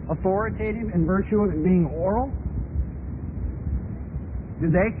teaching authoritative in virtue of it being oral? Do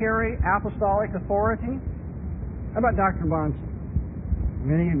they carry apostolic authority? How about Dr. Bahnsen?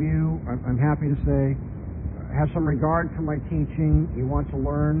 Many of you, I'm happy to say, have some regard for my teaching. You want to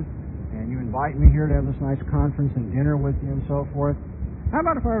learn, and you invite me here to have this nice conference and dinner with you and so forth. How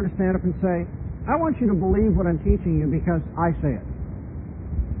about if I were to stand up and say, I want you to believe what I'm teaching you because I say it?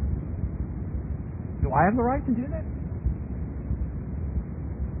 Do I have the right to do that?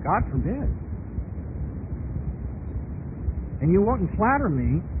 God forbid. And you wouldn't flatter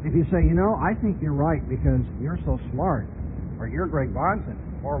me if you say, I think you're right because you're so smart. or you're Greg Bahnsen,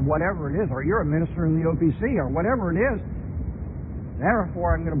 or whatever it is, or you're a minister in the OPC, or whatever it is,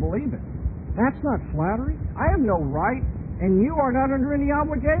 therefore I'm going to believe it. That's not flattery. I have no right, and you are not under any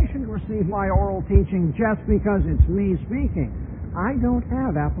obligation to receive my oral teaching just because it's me speaking. I don't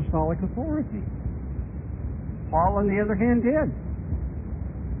have apostolic authority. Paul, on the other hand, did.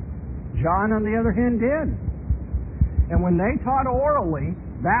 John, on the other hand, did. And when they taught orally,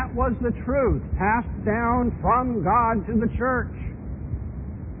 that was the truth, passed down from God to the church.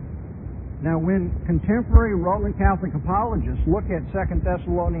 Now, when contemporary Roman Catholic apologists look at 2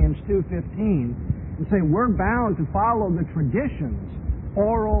 Thessalonians 2:15 and say we're bound to follow the traditions,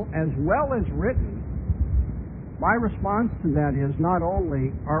 oral as well as written, my response to that is not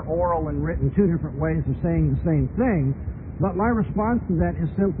only are oral and written two different ways of saying the same thing, but my response to that is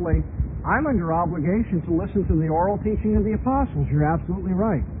simply, I'm under obligation to listen to the oral teaching of the apostles. You're absolutely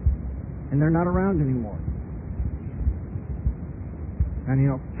right. And they're not around anymore. And,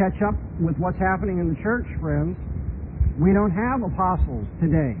 catch up with what's happening in the church, friends. We don't have apostles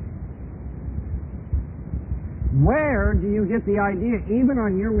today. Where do you get the idea, even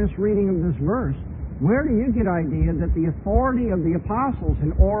on your misreading of this verse, where do you get idea that the authority of the apostles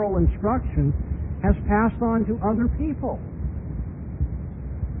in oral instruction has passed on to other people?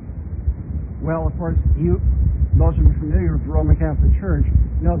 Well, of course, those of you familiar with the Roman Catholic Church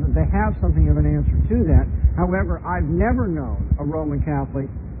know that they have something of an answer to that. However, I've never known a Roman Catholic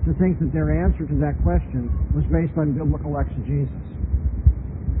to think that their answer to that question was based on biblical exegesis.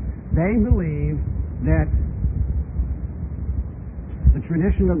 They believe that the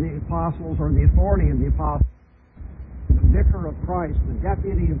tradition of the apostles, or the authority of the apostles, the vicar of Christ, the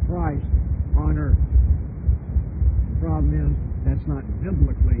deputy of Christ on earth. The problem is, that's not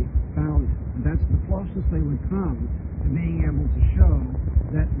biblically founded. That's the closest they would come to being able to show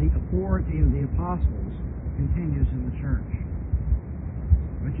that the authority of the apostles continues in the church.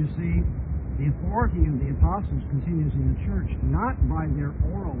 But you see, the authority of the apostles continues in the church not by their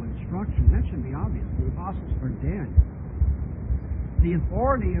oral instruction. That should be obvious. The apostles are dead. The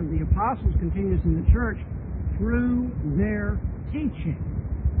authority of the apostles continues in the church through their teaching,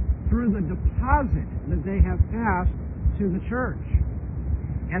 through the deposit that they have passed to the church.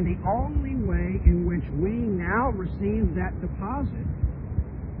 And the only way in which we now receive that deposit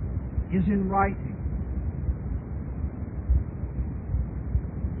is in writing.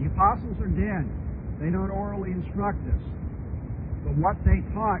 The apostles are dead. They don't orally instruct us. But what they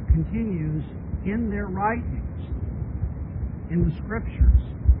taught continues in their writings, in the Scriptures,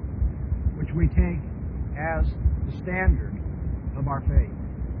 which we take as the standard of our faith.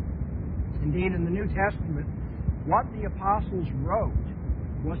 Indeed, in the New Testament, what the apostles wrote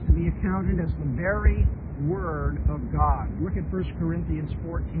was to be accounted as the very Word of God. Look at 1 Corinthians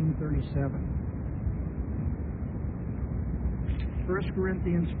 14:37. 1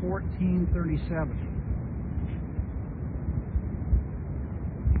 Corinthians 14:37.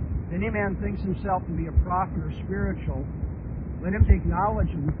 If any man thinks himself to be a prophet or spiritual, let him take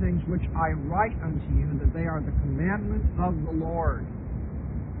knowledge of the things which I write unto you, that they are the commandment of the Lord.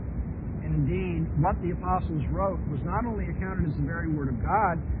 And indeed, what the apostles wrote was not only accounted as the very Word of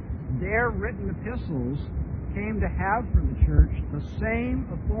God, their written epistles came to have for the church the same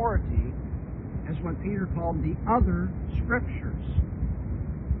authority as what Peter called the other Scriptures.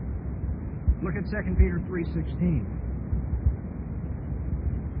 Look at 2 Peter 3:16.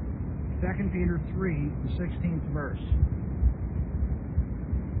 2 Peter 3, the 16th verse.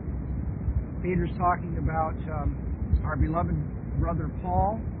 Peter's talking about our beloved brother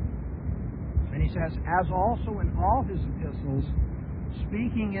Paul, and he says, as also in all his epistles,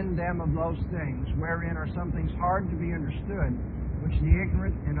 speaking in them of those things wherein are some things hard to be understood, which the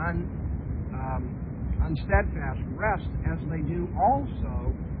ignorant and unsteadfast rest, as they do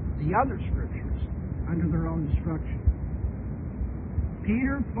also the other Scriptures, under their own destruction.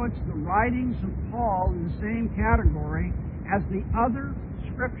 Peter puts the writings of Paul in the same category as the other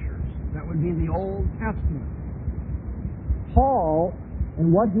Scriptures. That would be the Old Testament. Paul,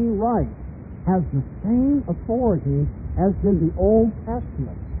 in what he writes, has the same authority as did the Old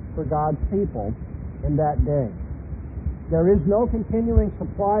Testament for God's people in that day. There is no continuing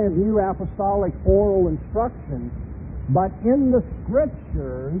supply of new apostolic oral instruction, but in the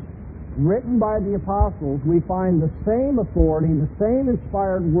Scriptures, written by the apostles, we find the same authority, the same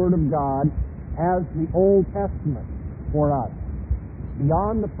inspired Word of God as the Old Testament for us.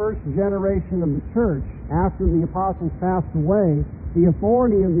 Beyond the first generation of the church, after the apostles passed away, the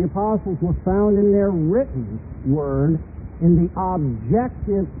authority of the apostles was found in their written word, in the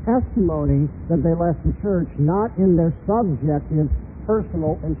objective testimony that they left the church, not in their subjective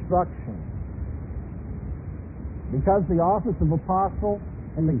personal instruction. Because the office of apostle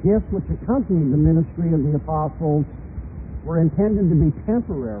and the gifts which accompanied the ministry of the apostles were intended to be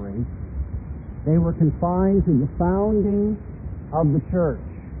temporary, they were confined to the founding of the church.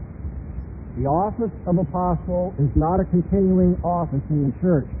 The office of apostle is not a continuing office in the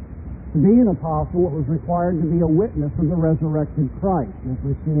church. To be an apostle, it was required to be a witness of the resurrected Christ, as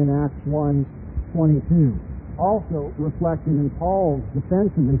we see in Acts 1:22. Also reflected in Paul's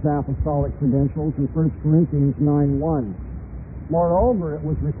defense of his apostolic credentials in 1 Corinthians 9:1. Moreover, it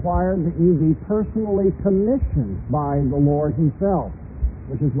was required that you be personally commissioned by the Lord himself,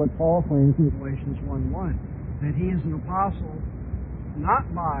 which is what Paul claims in Galatians 1:1, that he is an apostle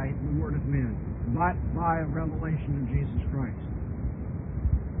not by the word of men, but by a revelation of Jesus Christ.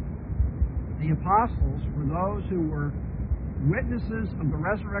 The apostles were those who were witnesses of the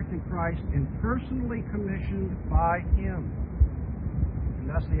resurrected Christ and personally commissioned by him. And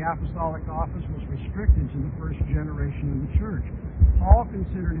thus the apostolic office was restricted to the first generation of the church. Paul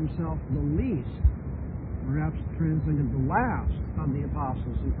considered himself the least, perhaps translated the last, of the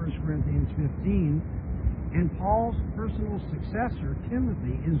apostles in 1 Corinthians 15. And Paul's personal successor,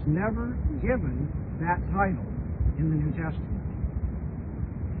 Timothy, is never given that title in the New Testament.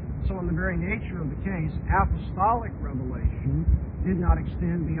 So in the very nature of the case, apostolic revelation did not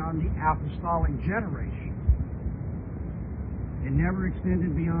extend beyond the apostolic generation. It never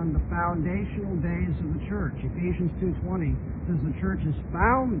extended beyond the foundational days of the church. Ephesians 2:20 says the church is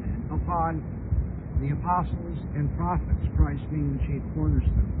founded upon the apostles and prophets, Christ being the chief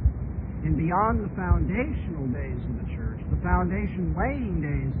cornerstone. And beyond the foundational days of the church, the foundation-laying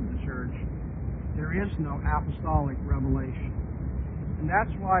days of the church, there is no apostolic revelation. And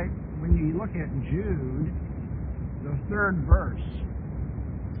that's why when you look at Jude, the 3rd verse,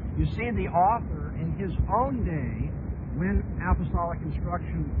 you see the author in his own day, when apostolic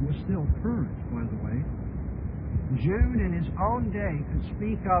instruction was still current, by the way, Jude in his own day could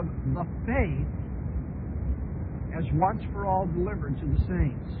speak of the faith as once for all delivered to the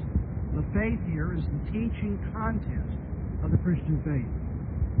saints. The faith here is the teaching content of the Christian faith.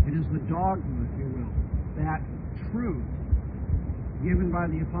 It is the dogma, if you will, that truth given by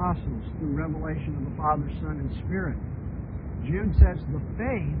the apostles through revelation of the Father, Son, and Spirit. Jude says the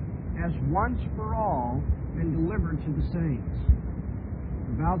faith has once for all been delivered to the saints.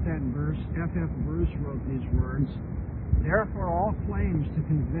 About that verse, F.F. Bruce wrote these words, "Therefore all claims to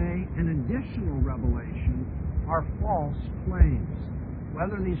convey an additional revelation are false claims.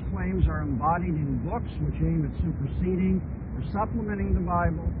 Whether these claims are embodied in books which aim at superseding or supplementing the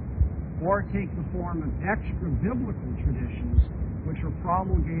Bible, or take the form of extra-biblical traditions which are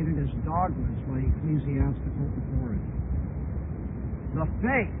promulgated as dogmas by ecclesiastical authority." The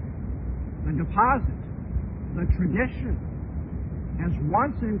faith, the deposit, the tradition has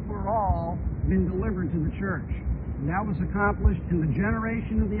once and for all been delivered to the church. And that was accomplished in the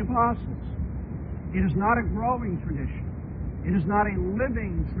generation of the apostles. It is not a growing tradition. It is not a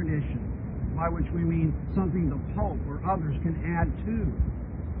living tradition, by which we mean something the Pope or others can add to.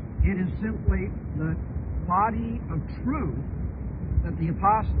 It is simply the body of truth that the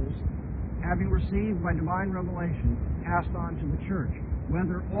apostles, having received by divine revelation, passed on to the church,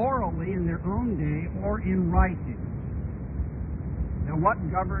 whether orally in their own day or in writing. Now, what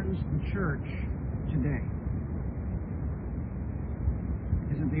governs the church today?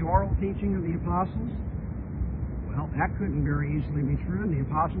 Is it the oral teaching of the apostles? Well, that couldn't very easily be true. The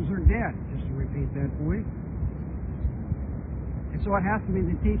apostles are dead, just to repeat that point. And so it has to be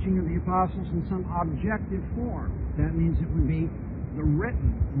the teaching of the apostles in some objective form. That means it would be the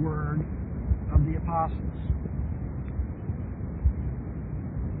written word of the apostles.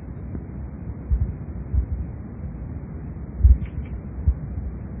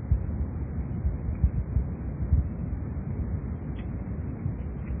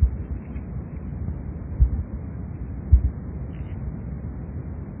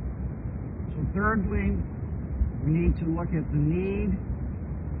 Thirdly, we need to look at the need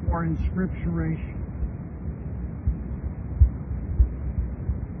for inscripturation.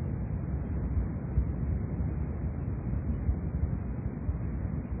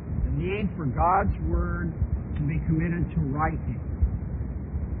 The need for God's Word to be committed to writing.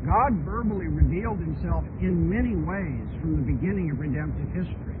 God verbally revealed himself in many ways from the beginning of redemptive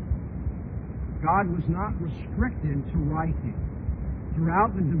history. God was not restricted to writing.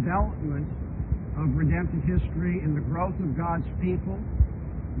 Throughout the development of redemptive history and the growth of God's people,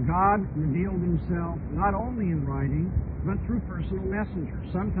 God revealed himself not only in writing, but through personal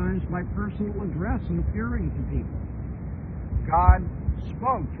messengers, sometimes by personal address and appearing to people. God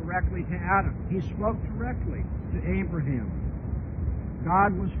spoke directly to Adam. He spoke directly to Abraham.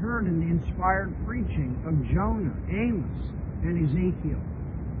 God was heard in the inspired preaching of Jonah, Amos, and Ezekiel.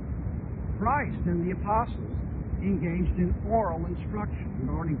 Christ and the apostles engaged in oral instruction. We've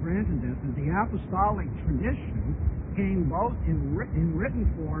already granted that the apostolic tradition came both in written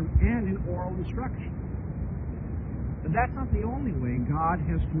form and in oral instruction. But that's not the only way God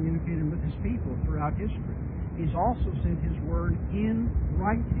has communicated with His people throughout history. He's also sent His Word in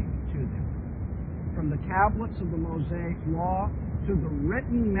writing to them. From the tablets of the Mosaic Law to the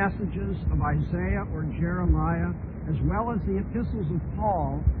written messages of Isaiah or Jeremiah, as well as the epistles of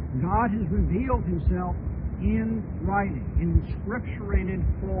Paul, God has revealed Himself in writing, in scripturated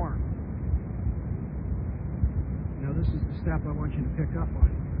form. Now, this is the step I want you to pick up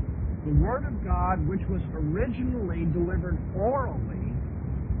on. The Word of God, which was originally delivered orally,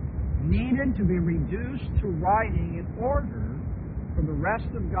 needed to be reduced to writing in order for the rest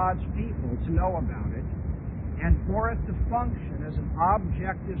of God's people to know about it and for it to function as an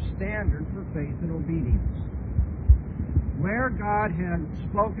objective standard for faith and obedience. Where God had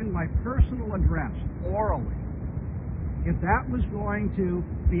spoken by personal address, orally, if that was going to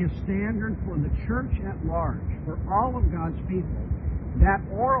be a standard for the church at large, for all of God's people, that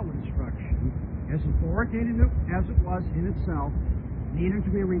oral instruction, as authoritative as it was in itself, needed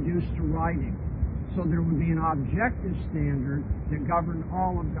to be reduced to writing, so there would be an objective standard that governed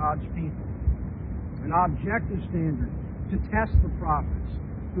all of God's people. An objective standard to test the prophets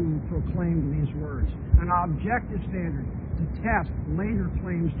who proclaimed these words. An objective standard to test later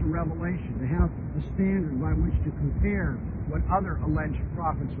claims to revelation, to have a standard by which to compare what other alleged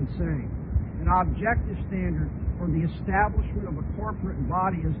prophets would say. An objective standard for the establishment of a corporate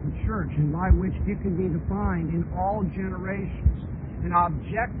body as the church, and by which it could be defined in all generations. An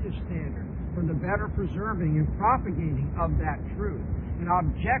objective standard for the better preserving and propagating of that truth. An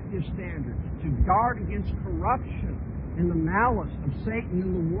objective standard to guard against corruption and the malice of Satan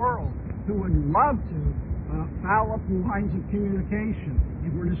in the world, who would love to foul up the lines of communication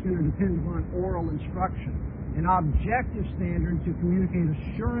if we're just going to depend upon oral instruction. An objective standard to communicate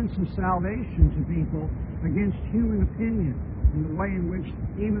assurance of salvation to people against human opinion in the way in which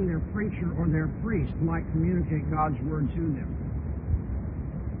even their preacher or their priest might communicate God's Word to them.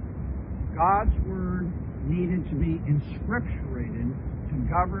 God's Word needed to be inscripturated to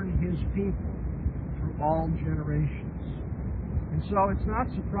govern His people through all generations. And so it's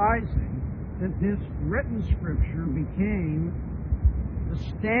not surprising that this written Scripture became the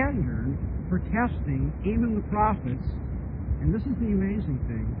standard for testing even the prophets, and this is the amazing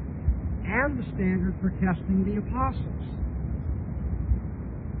thing, and the standard for testing the apostles.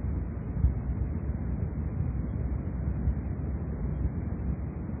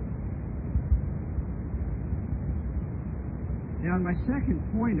 Now, in my second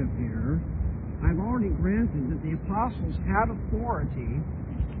point up here, I've already granted that the apostles had authority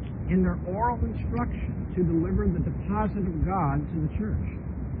in their oral instruction to deliver the deposit of God to the church.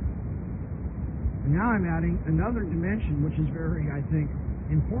 And now I'm adding another dimension which is very, I think,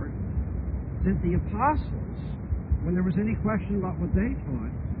 important. That the apostles, when there was any question about what they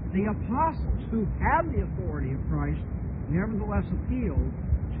taught, the apostles who had the authority of Christ nevertheless appealed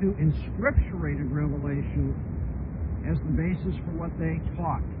to inscripturated revelation as the basis for what they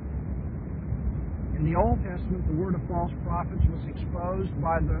taught. In the Old Testament, the word of false prophets was exposed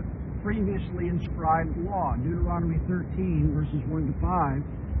by the previously inscribed law. Deuteronomy 13, verses 1 to 5,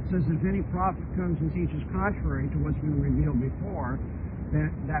 says, if any prophet comes and teaches contrary to what's been revealed before,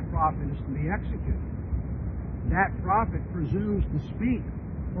 that prophet is to be executed. That prophet presumes to speak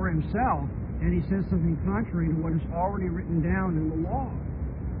for himself, and he says something contrary to what is already written down in the law.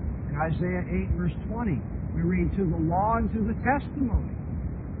 In Isaiah 8, verse 20, we read, to the law and to the testimony.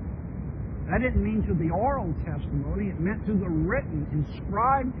 That didn't mean to the oral testimony. It meant to the written,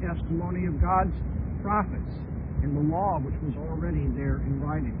 inscribed testimony of God's prophets in the law, which was already there in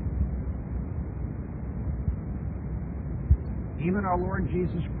writing. Even our Lord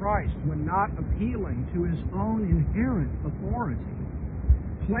Jesus Christ, when not appealing to His own inherent authority,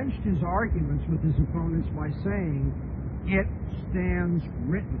 clenched His arguments with His opponents by saying, it stands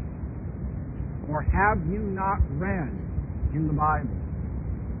written. Or have you not read in the Bible?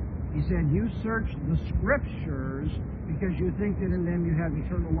 He said, you search the Scriptures because you think that in them you have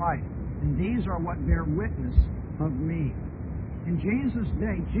eternal life. And these are what bear witness of me. In Jesus'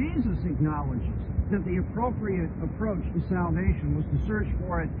 day, Jesus acknowledges that the appropriate approach to salvation was to search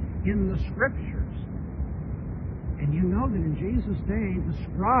for it in the Scriptures. And you know that in Jesus' day, the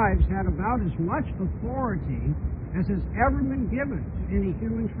scribes had about as much authority as has ever been given to any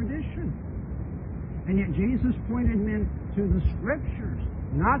human tradition. And yet Jesus pointed men to the Scriptures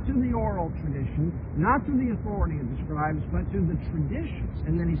not to the oral tradition, not to the authority of the scribes, but to the traditions.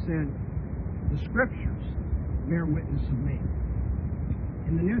 And then he said, the Scriptures bear witness of me.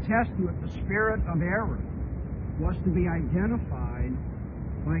 In the New Testament, the spirit of error was to be identified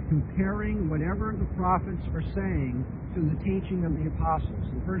by comparing whatever the prophets are saying to the teaching of the apostles.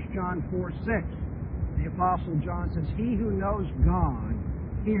 In 1 John 4:6, the Apostle John says, he who knows God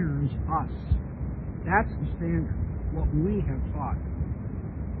hears us. That's the standard, what we have taught.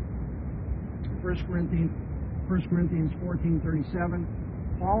 1 Corinthians 14:37,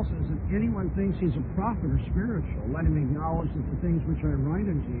 Paul says, if anyone thinks he's a prophet or spiritual, let him acknowledge that the things which I write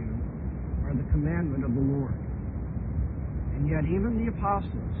unto you are the commandment of the Lord. And yet even the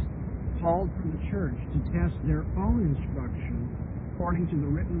apostles called for the church to test their own instruction according to the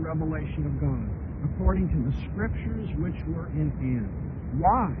written revelation of God, according to the Scriptures which were in hand.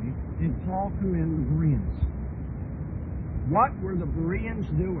 Why did Paul commend the Bereans? What were the Bereans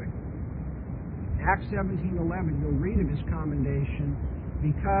doing? In Acts 17:11, you'll read of his commendation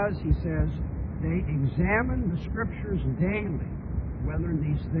because, he says, they examined the Scriptures daily whether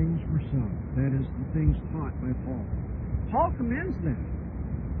these things were so. That is, the things taught by Paul. Paul commends them.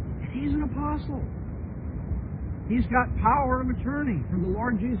 He's an apostle. He's got power of attorney from the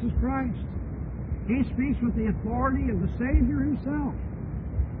Lord Jesus Christ. He speaks with the authority of the Savior himself.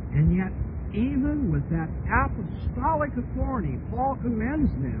 And yet, even with that apostolic authority, Paul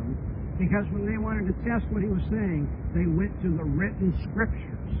commends them because when they wanted to test what he was saying, they went to the written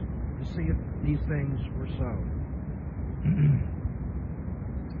Scriptures to see if these things were so.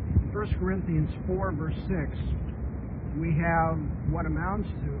 1 Corinthians 4, verse 6, we have what amounts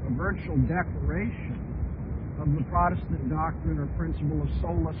to a virtual declaration of the Protestant doctrine or principle of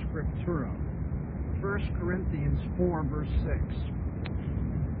Sola Scriptura. 1 Corinthians 4, verse 6.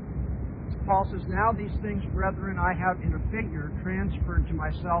 Paul says, now these things, brethren, I have in a figure transferred to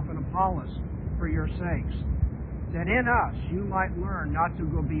myself and Apollos for your sakes, that in us you might learn not to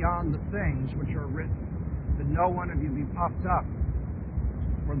go beyond the things which are written, that no one of you be puffed up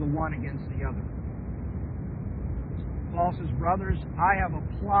for the one against the other. Paul says, brothers, I have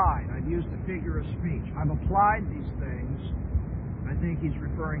applied, I've used a figure of speech, I've applied these things. I think he's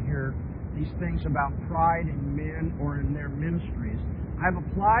referring here, these things about pride in men or in their ministries. I've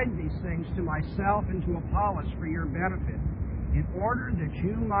applied these things to myself and to Apollos for your benefit, in order that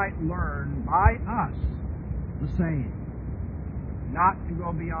you might learn by us the saying, not to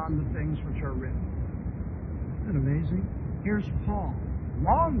go beyond the things which are written. Isn't that amazing? Here's Paul,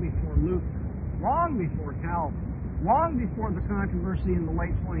 long before Luther, long before Calvin, long before the controversy in the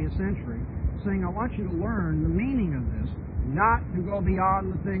late 20th century, saying, I want you to learn the meaning of this, not to go beyond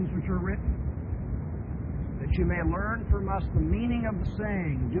the things which are written. That you may learn from us the meaning of the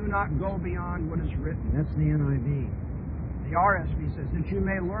saying, do not go beyond what is written. That's the NIV. The RSV says, that you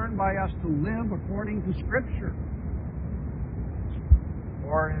may learn by us to live according to Scripture.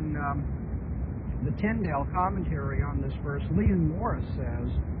 Or in the Tyndale commentary on this verse, Leon Morris says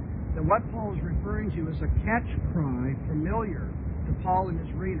that what Paul is referring to is a catch cry familiar to Paul and his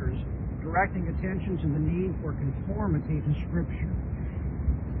readers, directing attention to the need for conformity to Scripture.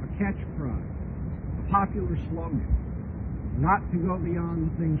 A catch cry. Popular slogan, not to go beyond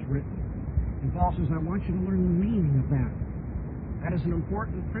the things written. And Paul says, I want you to learn the meaning of that. That is an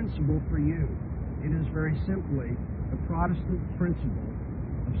important principle for you. It is very simply the Protestant principle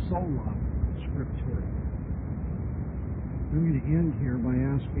of Sola Scriptura. I'm going to end here by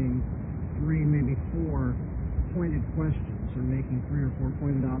asking 3, maybe 4 pointed questions or making 3 or 4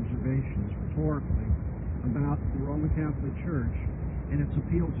 pointed observations rhetorically about the Roman Catholic Church and its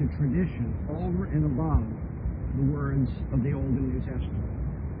appeal to tradition over and above the words of the Old and New Testament.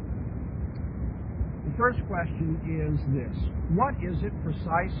 The first question is this: what is it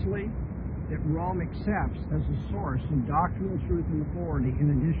precisely that Rome accepts as a source of doctrinal truth and authority in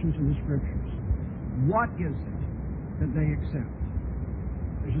addition to the Scriptures? What is it that they accept?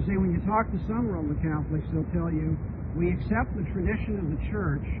 As you see, when you talk to some Roman Catholics, they'll tell you, we accept the tradition of the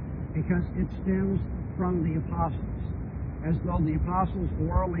Church because it stems from the apostles. As though the apostles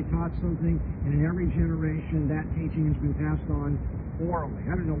orally taught something, and in every generation that teaching has been passed on orally.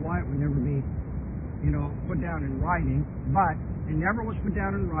 I don't know why it would never be, put down in writing, but it never was put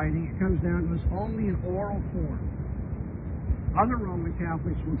down in writing. It comes down to us only in oral form. Other Roman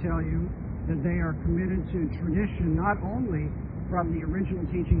Catholics will tell you that they are committed to tradition not only from the original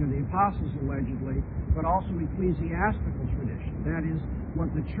teaching of the apostles, allegedly, but also ecclesiastical tradition. That is,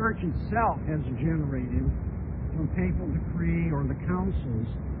 what the Church itself has generated from papal decree or the councils,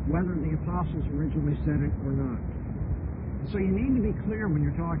 whether the apostles originally said it or not. So you need to be clear when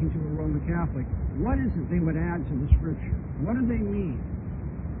you're talking to a Roman Catholic, what is it they would add to the Scripture? What do they mean?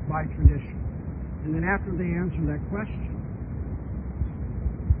 by tradition? And then after they answer that question,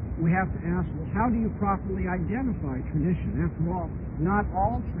 we have to ask, well, how do you properly identify tradition? After all, not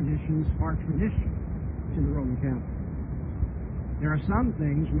all traditions are tradition to the Roman Catholic. There are some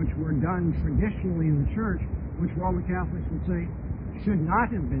things which were done traditionally in the Church which Roman Catholics would say should not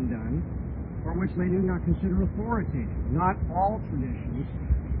have been done, or which they do not consider authoritative. Not all traditions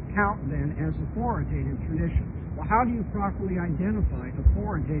count then as authoritative traditions. Well, how do you properly identify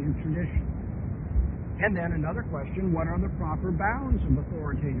authoritative tradition? And then another question, what are the proper bounds of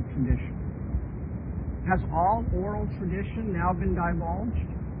authoritative tradition? Has all oral tradition now been divulged?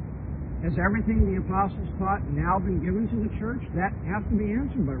 Has everything the apostles taught now been given to the Church? That has to be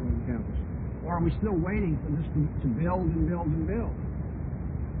answered by Roman Catholics. Or are we still waiting for this to build and build and build?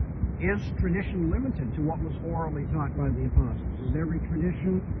 Is tradition limited to what was orally taught by the apostles? Is every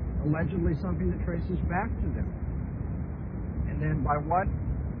tradition allegedly something that traces back to them? And then by what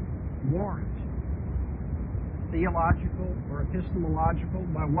warrant? Theological or epistemological,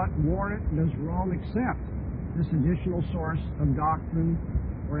 by what warrant does Rome accept this additional source of doctrine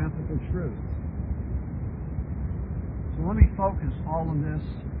or ethical truth? So let me focus all of this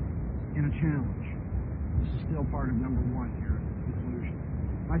in a challenge. This is still part of number one here at the conclusion.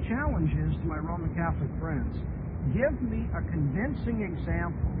 My challenge is to my Roman Catholic friends, give me a convincing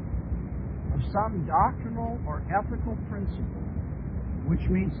example of some doctrinal or ethical principle which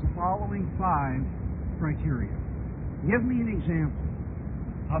meets the following 5 criteria. Give me an example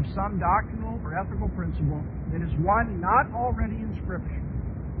of some doctrinal or ethical principle that is 1, not already in Scripture,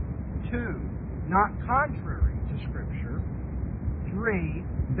 2, not contrary to Scripture, 3,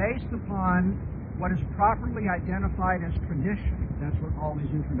 based upon what is properly identified as tradition. That's what all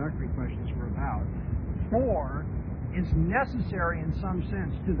these introductory questions were about. 4, is necessary in some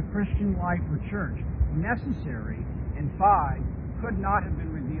sense to the Christian life or church. Necessary. And 5, could not have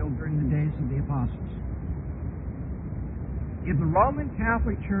been revealed during the days of the apostles. If the Roman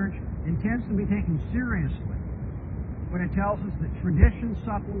Catholic Church intends to be taken seriously when it tells us that tradition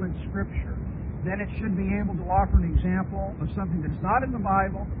supplements Scripture, then it should be able to offer an example of something that is not in the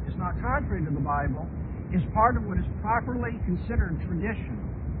Bible, is not contrary to the Bible, is part of what is properly considered tradition,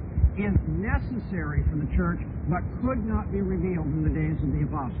 is necessary for the Church, but could not be revealed in the days of the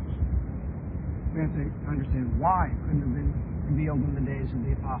apostles. We have to understand why it couldn't have been revealed in the days of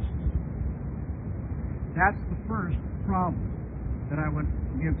the apostles. That's the first problem that I would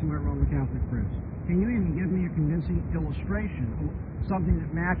give to my Roman Catholic friends. Can you even give me a convincing illustration of something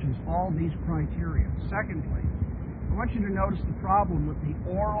that matches all these criteria? Secondly, I want you to notice the problem with the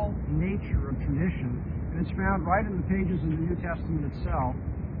oral nature of tradition, and it's found right in the pages of the New Testament itself,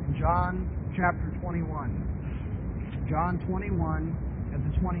 in John chapter 21. John 21 at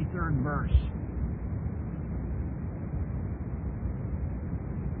the 23rd verse.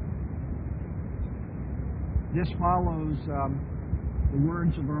 This follows the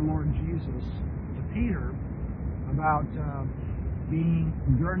words of our Lord Jesus to Peter about being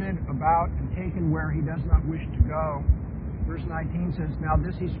girded about and taken where he does not wish to go. Verse 19 says, "Now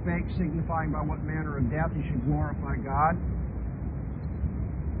this he spake, signifying by what manner of death he should glorify God."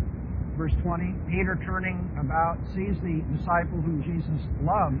 Verse 20, Peter turning about sees the disciple whom Jesus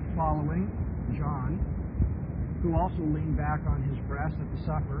loved following, John, who also leaned back on his breast at the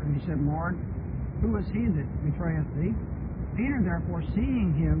supper, and he said, "Lord, who is he that betrayeth thee?" Peter therefore,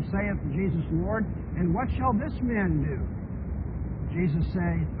 seeing him, saith to Jesus, "Lord, and what shall this man do?" Jesus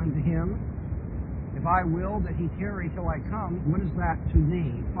saith unto him, "If I will that he tarry till I come, what is that to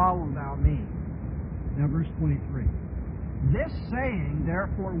thee? Follow thou me." Now verse 23. This saying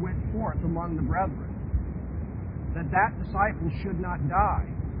therefore went forth among the brethren, that disciple should not die.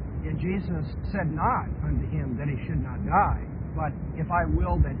 Yet Jesus said not unto him that he should not die, but if I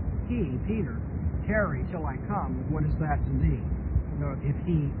will that he, Peter, tarry till I come, what is that to thee? No, if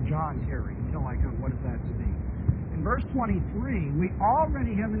he, John, tarry till I come, what is that to thee? In verse 23, we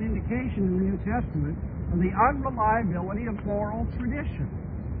already have an indication in the New Testament of the unreliability of oral tradition.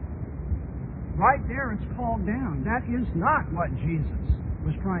 Right there it's called down. That is not what Jesus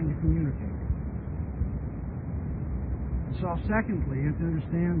was trying to communicate. So secondly, you have to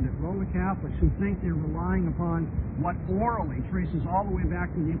understand that Roman Catholics who think they're relying upon what orally traces all the way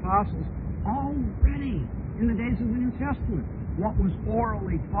back to the apostles, already in the days of the New Testament, what was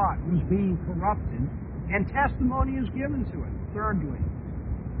orally taught was being corrupted, and testimony is given to it. Thirdly,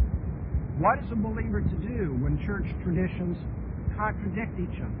 what is a believer to do when church traditions contradict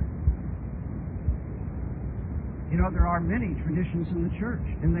each other? You know, there are many traditions in the church,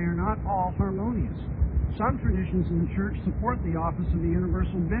 and they are not all harmonious. Some traditions in the church support the office of the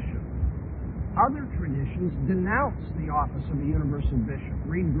universal bishop. Other traditions denounce the office of a universal bishop.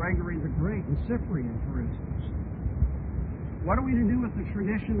 Read Gregory the Great and Cyprian, for instance. What are we to do with the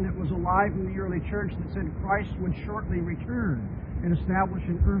tradition that was alive in the early church that said Christ would shortly return and establish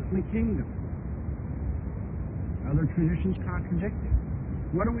an earthly kingdom? Other traditions contradict it.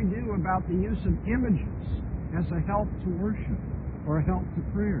 What do we do about the use of images as a help to worship or a help to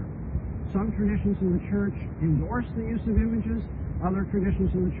prayer? Some traditions in the church endorse the use of images. Other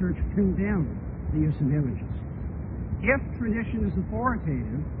traditions in the church condemn the use of images. If tradition is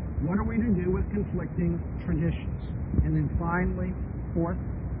authoritative, what are we to do with conflicting traditions? And then finally, fourth,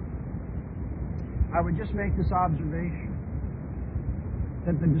 I would just make this observation,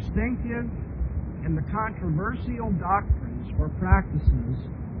 that the distinctive and the controversial doctrines or practices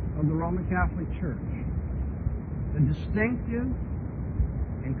of the Roman Catholic Church, the distinctive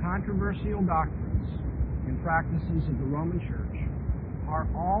and controversial doctrines and practices of the Roman Church are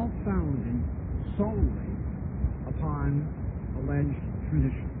all founded solely upon alleged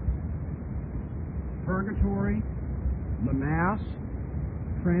tradition. Purgatory, the Mass,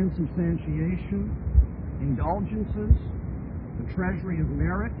 transubstantiation, indulgences, the treasury of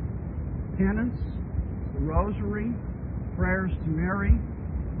merit, penance, the rosary, prayers to Mary,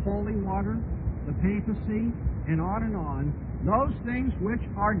 holy water, the papacy, and on, those things which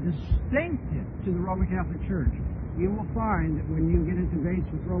are distinctive to the Roman Catholic Church. You will find that when you get into debates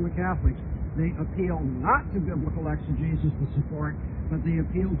with Roman Catholics, they appeal not to biblical exegesis to support, but they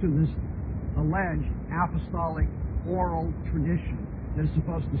appeal to this alleged apostolic oral tradition that is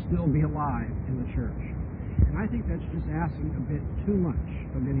supposed to still be alive in the church. And I think that's just asking a bit too much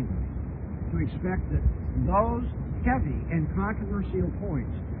of anybody to expect that those heavy and controversial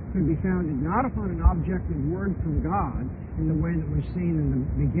points could be founded not upon an objective word from God in the way that we've seen in the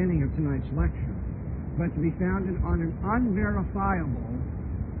beginning of tonight's lecture, but to be founded on an unverifiable,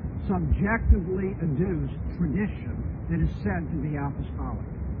 subjectively adduced tradition that is said to be apostolic.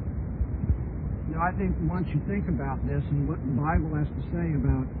 Now, I think once you think about this and what the Bible has to say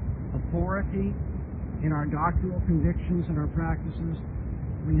about authority in our doctrinal convictions and our practices,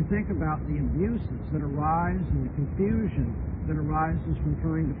 when you think about the abuses that arise and the confusion that arises from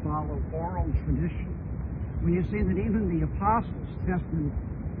trying to follow oral tradition, when you see that even the apostles tested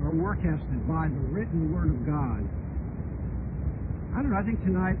or were tested by the written Word of God, I don't know, I think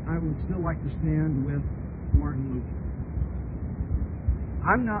tonight I would still like to stand with Martin Luther.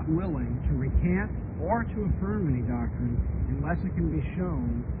 I'm not willing to recant or to affirm any doctrine unless it can be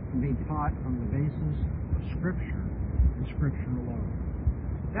shown to be taught on the basis of Scripture and Scripture alone.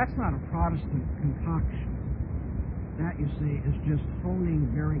 That's not a Protestant concoction. That, you see, is just honing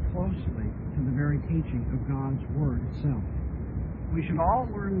very closely to the very teaching of God's Word itself. We should all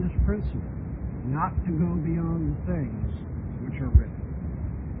learn this principle, not to go beyond the things which are written.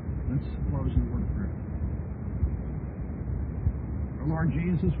 Let's close in a word of prayer. Our Lord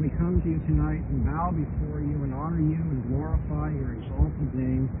Jesus, we come to you tonight and bow before you and honor you and glorify your exalted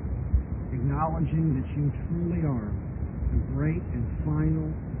name, acknowledging that you truly are the great and final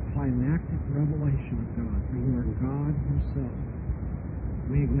climactic revelation of God, for you are God himself.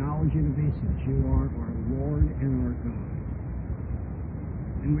 We acknowledge you to be such. You are our Lord and our God.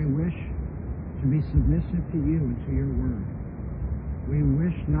 And we wish to be submissive to you and to your word. We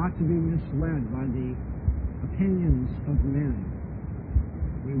wish not to be misled by the opinions of men.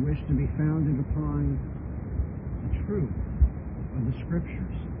 We wish to be founded upon the truth of the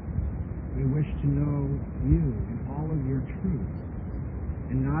Scriptures. We wish to know you in all of your truth,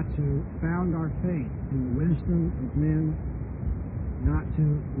 and not to found our faith in the wisdom of men, not to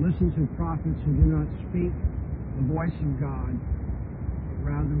listen to prophets who do not speak the voice of God, but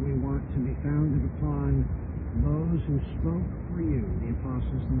rather we want to be founded upon those who spoke for you, the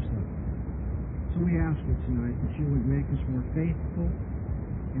apostles themselves. So we ask you tonight that you would make us more faithful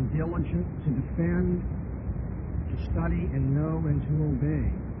and diligent to defend, to study and know and to obey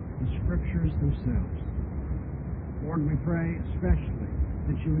the Scriptures themselves. Lord, we pray especially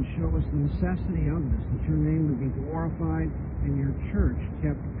that you would show us the necessity of this, that your name would be glorified and your church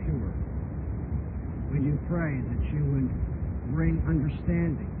kept pure. We do pray that you would bring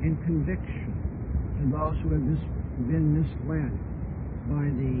understanding and conviction to those who have been misled by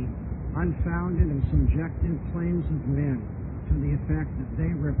the unfounded and subjective claims of men to the effect that they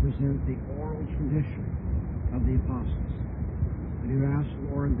represent the oral tradition of the apostles. We do ask,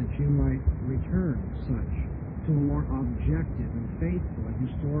 Lord, that you might return such to a more objective and faithful and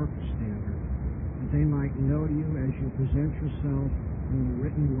historical standard, that they might know you as you present yourself in the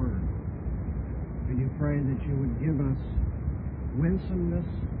written word. We do pray that you would give us winsomeness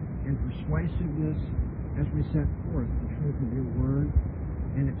and persuasiveness as we set forth the truth of your word,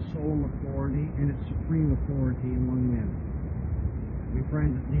 and its sole authority and its supreme authority among men. We pray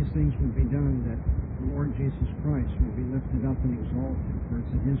that these things would be done, that the Lord Jesus Christ would be lifted up and exalted, for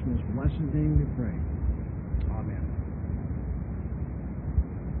it's in His most blessed name we pray. Amen.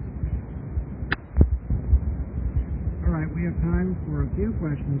 All right, we have time for a few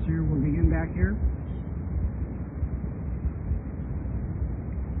questions here. We'll begin back here.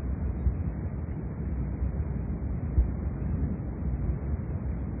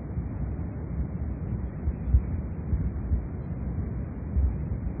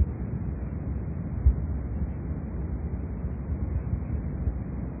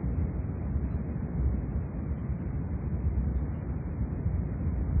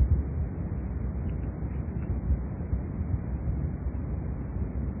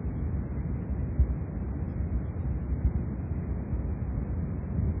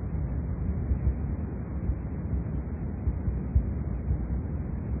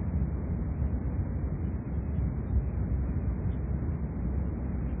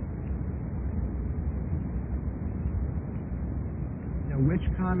 Which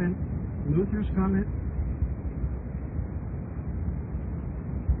comment? Luther's comment?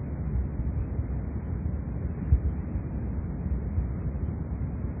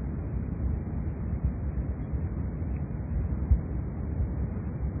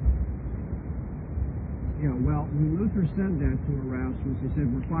 Yeah, well, when Luther said that to Erasmus, he said,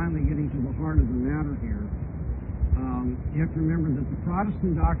 we're finally getting to the heart of the matter here. You have to remember that the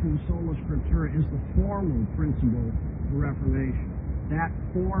Protestant doctrine of Sola Scriptura is the formal principle of the Reformation. That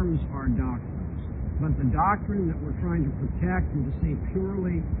forms our doctrines. But the doctrine that we're trying to protect and to see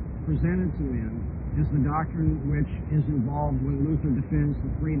purely presented to men is the doctrine which is involved when Luther defends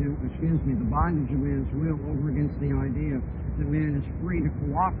the bondage of man's will over against the idea that man is free to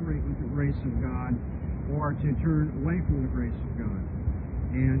cooperate with the grace of God or to turn away from the grace of God.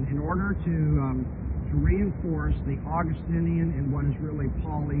 And in order to reinforce the Augustinian and what is really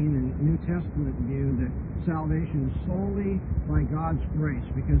Pauline and New Testament view that salvation is solely by God's grace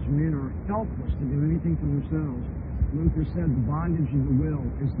because men are helpless to do anything for themselves, Luther said the bondage of the will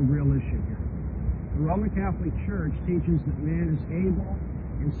is the real issue here. The Roman Catholic Church teaches that man is able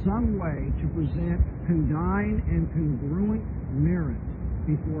in some way to present condign and congruent merit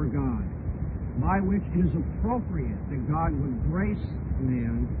before God, by which it is appropriate that God would grace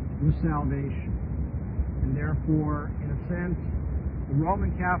man with salvation. And therefore, in a sense, the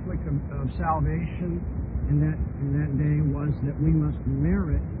Roman Catholic of salvation in that day was that we must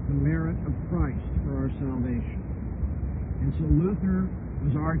merit the merit of Christ for our salvation. And so Luther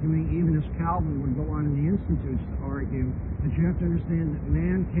was arguing, even as Calvin would go on in the Institutes to argue, that you have to understand that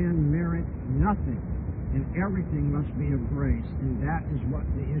man can merit nothing, and everything must be of grace, and that is what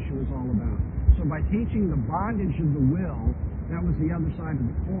the issue is all about. So by teaching the bondage of the will, that was the other side of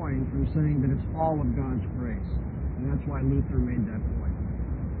the coin from saying that it's all of God's grace. And that's why Luther made that point.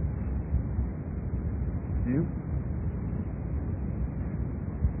 Yeah?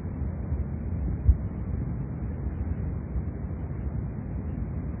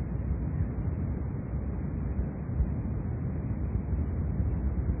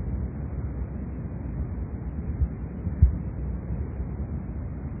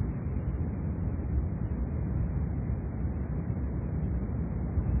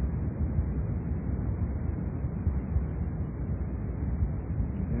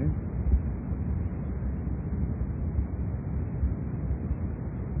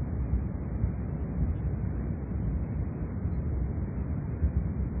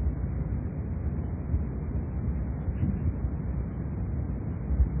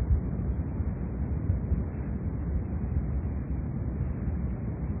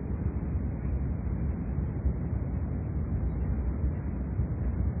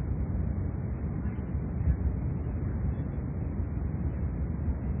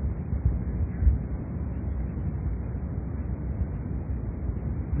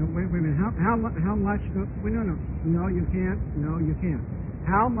 Wait a minute. How much? No, you can't. No, you can't.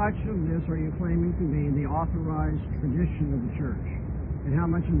 How much of this are you claiming to be the authorized tradition of the church, and how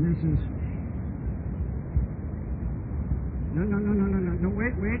much of this is? No.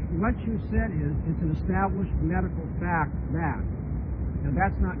 Wait. What you said is it's an established medical fact that. Now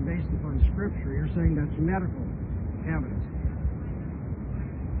that's not based upon Scripture. You're saying that's medical evidence.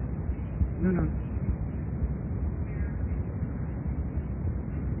 No.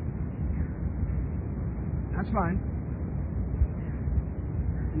 That's fine.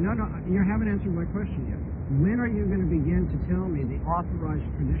 No, you haven't answered my question yet. When are you going to begin to tell me the authorized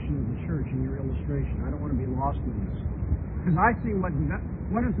tradition of the church in your illustration? I don't want to be lost in this. Because I see what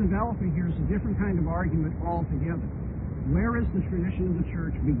is developing here is a different kind of argument altogether. Where is the tradition of the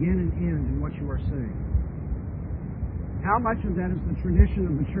church begin and end in what you are saying? How much of that is the tradition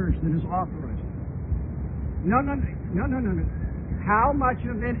of the church that is authorized? No. How much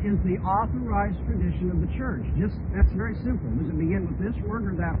of it is the authorized tradition of the church? That's very simple. Does it begin with this word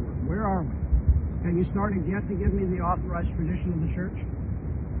or that word? Where are we? Have you started yet to give me the authorized tradition of the church?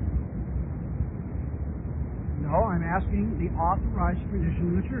 No, I'm asking the authorized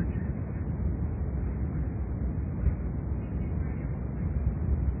tradition of the church.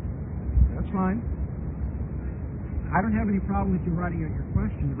 That's fine. I don't have any problem with you writing out your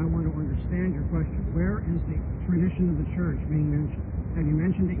question. I want to understand your question. Where is the tradition of the church being mentioned? Have you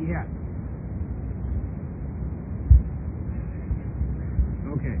mentioned it yet?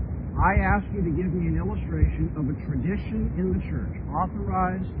 Okay. I ask you to give me an illustration of a tradition in the church,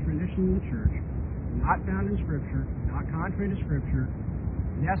 authorized tradition in the church, not found in Scripture, not contrary to Scripture,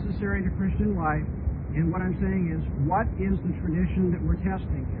 necessary to Christian life, and what I'm saying is, what is the tradition that we're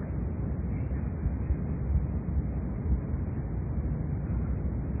testing here?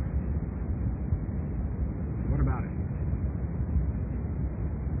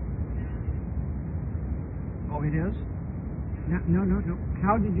 It is? No.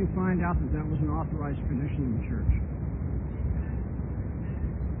 How did you find out that was an authorized tradition of the church?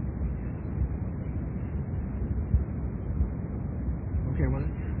 Okay, well...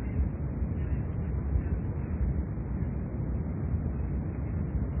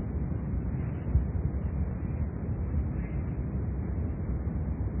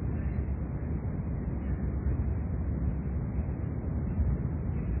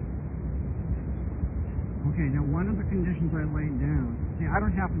 Okay, now one of the conditions I laid down, I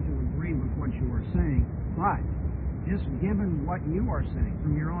don't happen to agree with what you are saying, but just given what you are saying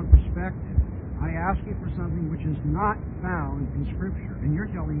from your own perspective, I ask you for something which is not found in Scripture, and you're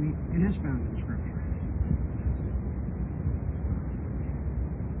telling me it is found in Scripture.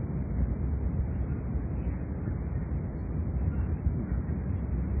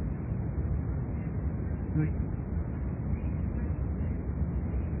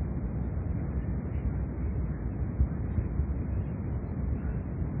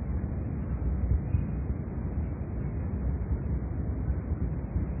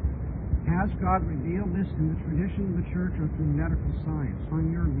 Has God revealed this in the tradition of the church or through medical science,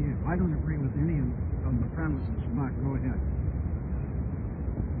 on your view? I don't agree with any of the premises, but go ahead.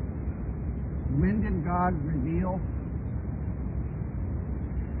 When did God reveal?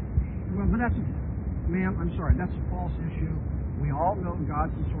 Well, but ma'am, I'm sorry, that's a false issue. We all know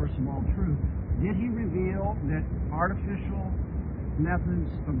God's the source of all truth. Did He reveal that artificial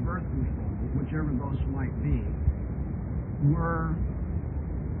methods of birth control, whichever those might be, were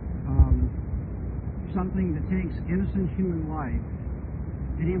something that takes innocent human life?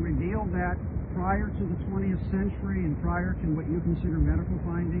 Did He reveal that prior to the 20th century and prior to what you consider medical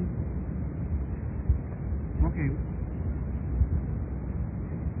finding? Okay.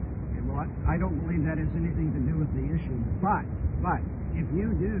 Well, I don't believe that has anything to do with the issue. But if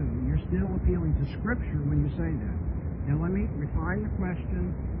you do, you're still appealing to Scripture when you say that. Now let me refine the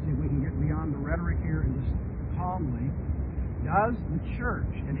question, see if we can get beyond the rhetoric here and just calmly. Does the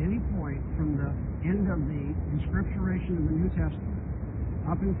church, at any point from the end of the inscripturation of the New Testament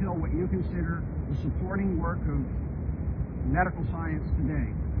up until what you consider the supporting work of medical science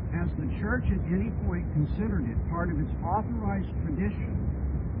today, has the church at any point considered it part of its authorized tradition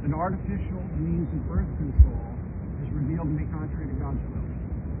that artificial means of birth control is revealed to be contrary to God's will?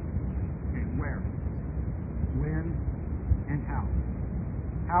 Okay, where? When? And how?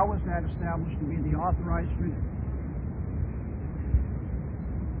 How was that established to be the authorized tradition?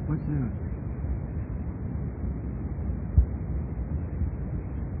 What's that?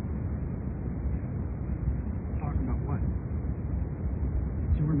 Talk about what?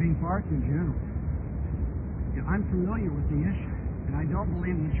 So we're being far too general. I'm familiar with the issue, and I don't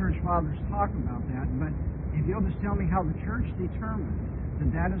believe the church fathers talk about that, but if you'll just tell me how the church determined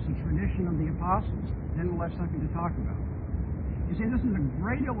that is a tradition of the apostles, then we'll have something to talk about. You see, this is a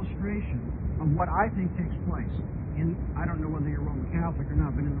great illustration of what I think takes place in, I don't know whether you're Roman Catholic or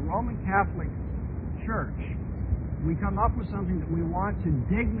not, but in the Roman Catholic Church, we come up with something that we want to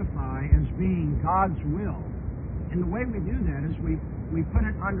dignify as being God's will. And the way we do that is we put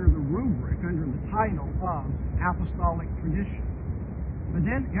it under the rubric, under the title of apostolic tradition. But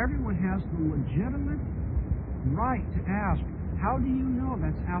then everyone has the legitimate right to ask, how do you know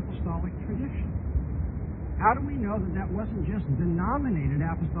that's apostolic tradition? How do we know that wasn't just denominated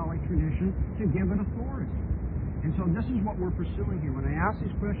apostolic tradition to give it authority? And so this is what we're pursuing here. When I ask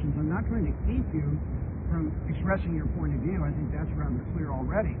these questions, I'm not trying to keep you from expressing your point of view. I think that's rather clear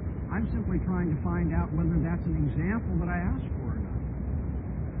already. I'm simply trying to find out whether that's an example that I asked for or not.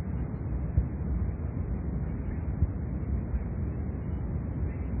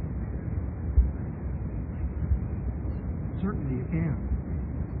 Certainly you can.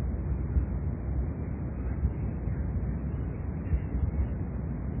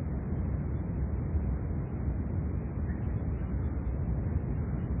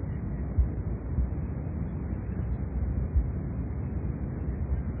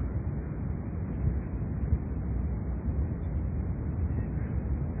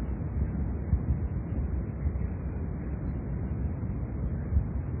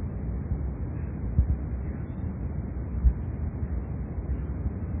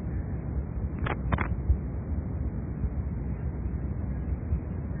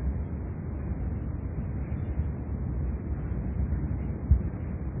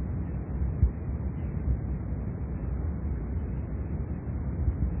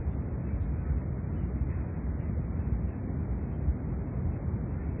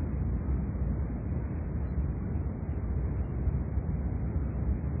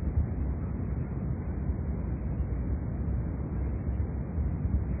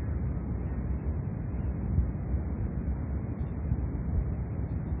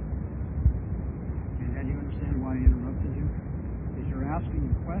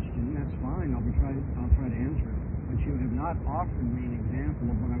 Offered me an example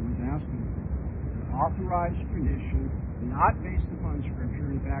of what I was asking for. An authorized tradition, not based upon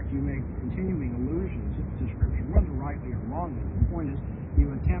Scripture. In fact, you make continuing allusions to Scripture, whether rightly or wrongly. The point is,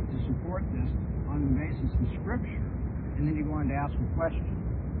 you attempt to support this on the basis of Scripture, and then you go on to ask a question.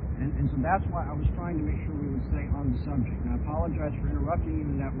 And so that's why I was trying to make sure we would stay on the subject. And I apologize for interrupting you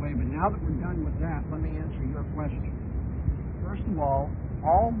in that way, but now that we're done with that, let me answer your question. First of all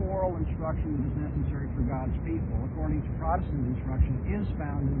moral instruction that is necessary for God's people, according to Protestant instruction, is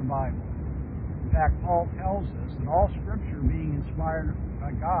found in the Bible. In fact, Paul tells us that all Scripture, being inspired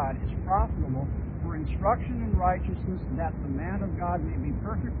by God, is profitable for instruction in righteousness, that the man of God may be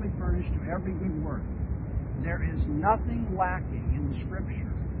perfectly furnished to every good work. There is nothing lacking in the Scripture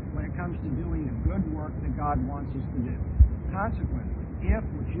when it comes to doing the good work that God wants us to do. Consequently, if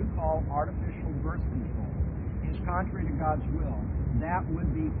what you call artificial birth control is contrary to God's will, that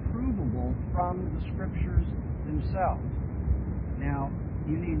would be provable from the Scriptures themselves. Now,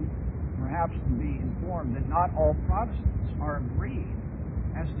 you need perhaps to be informed that not all Protestants are agreed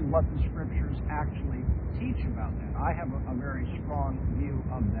as to what the Scriptures actually teach about that. I have a very strong view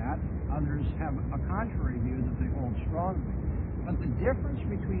of that. Others have a contrary view that they hold strongly. But the difference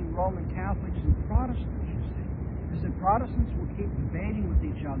between Roman Catholics and Protestants, you see, is that Protestants will keep debating with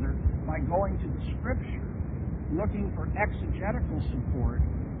each other by going to the Scripture, looking for exegetical support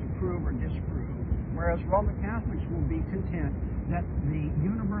to prove or disprove, whereas Roman Catholics will be content that the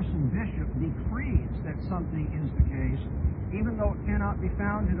universal bishop decrees that something is the case, even though it cannot be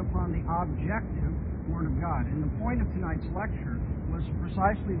founded upon the objective Word of God. And the point of tonight's lecture was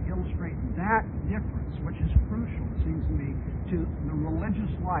precisely to illustrate that difference, which is crucial, it seems to me, to the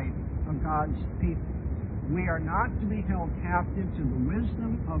religious life of God's people. We are not to be held captive to the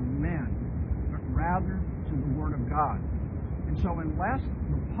wisdom of men, but rather to the Word of God. And so unless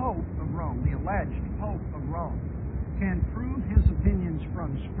the Pope of Rome, the alleged Pope of Rome, can prove his opinions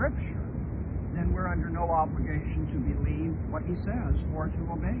from Scripture, then we're under no obligation to believe what he says or to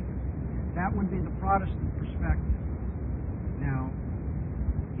obey him. That would be the Protestant perspective. Now,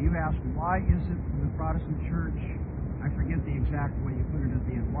 you ask, why is it the Protestant Church, I forget the exact way you put it at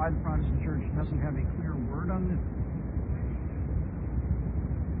the end, why the Protestant Church doesn't have a clear word on this?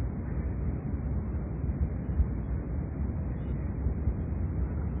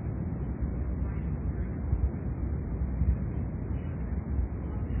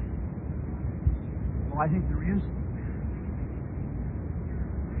 I think there is.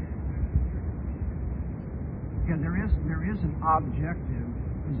 Yeah, there is an objective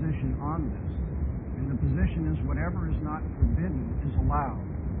position on this, and the position is whatever is not forbidden is allowed.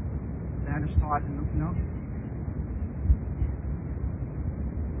 That is taught in the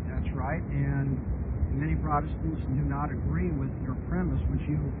That's right, and many Protestants do not agree with your premise, which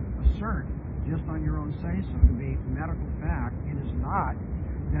you assert just on your own say-so to be medical fact. It is not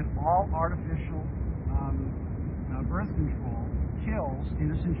that all artificial birth control kills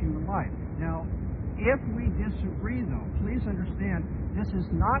innocent human life. Now, if we disagree, though, please understand, this is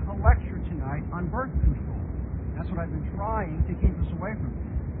not a lecture tonight on birth control. That's what I've been trying to keep us away from.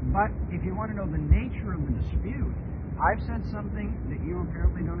 But if you want to know the nature of the dispute, I've said something that you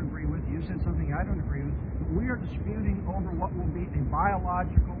apparently don't agree with. You said something I don't agree with. But we are disputing over what will be a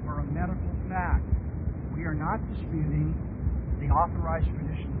biological or a medical fact. We are not disputing the authorized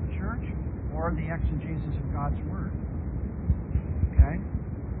tradition of the Church. church or the exegesis of God's Word. Okay?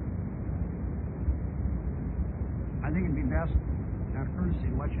 I think it'd be best, out of courtesy,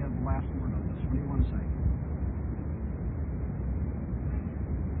 to let you have the last word on this. What do you want to say?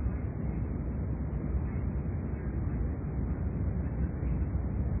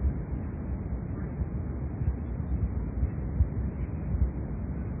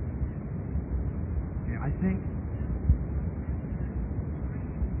 Okay, I think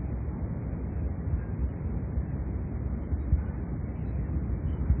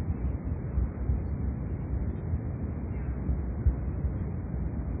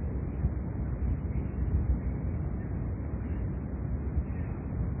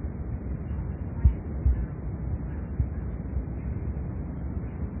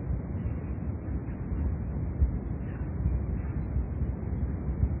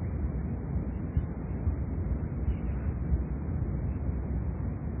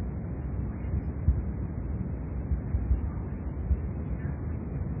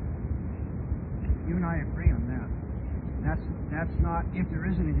you and I agree on that. That's not, if there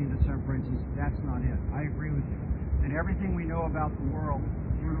is anything that separates us, that's not it. I agree with you. That everything we know about the world,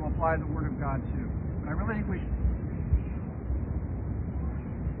 we're to apply the Word of God to. But I really think we should.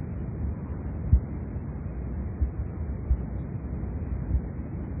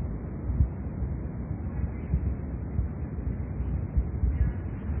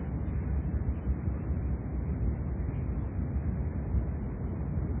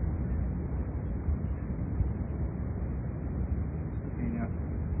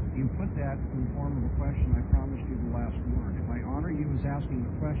 You put that in the form of a question. I promised you the last word. If I honor you as asking the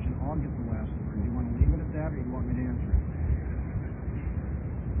question, I'll get the last word. Do you want to leave it at that, or do you want me to answer it?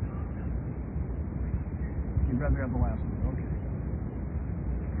 You'd rather have the last word. Okay.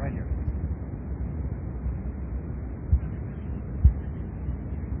 Right here.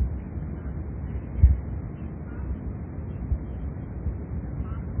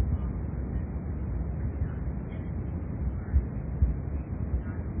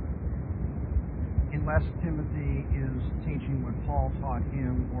 Unless Timothy is teaching what Paul taught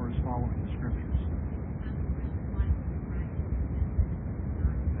him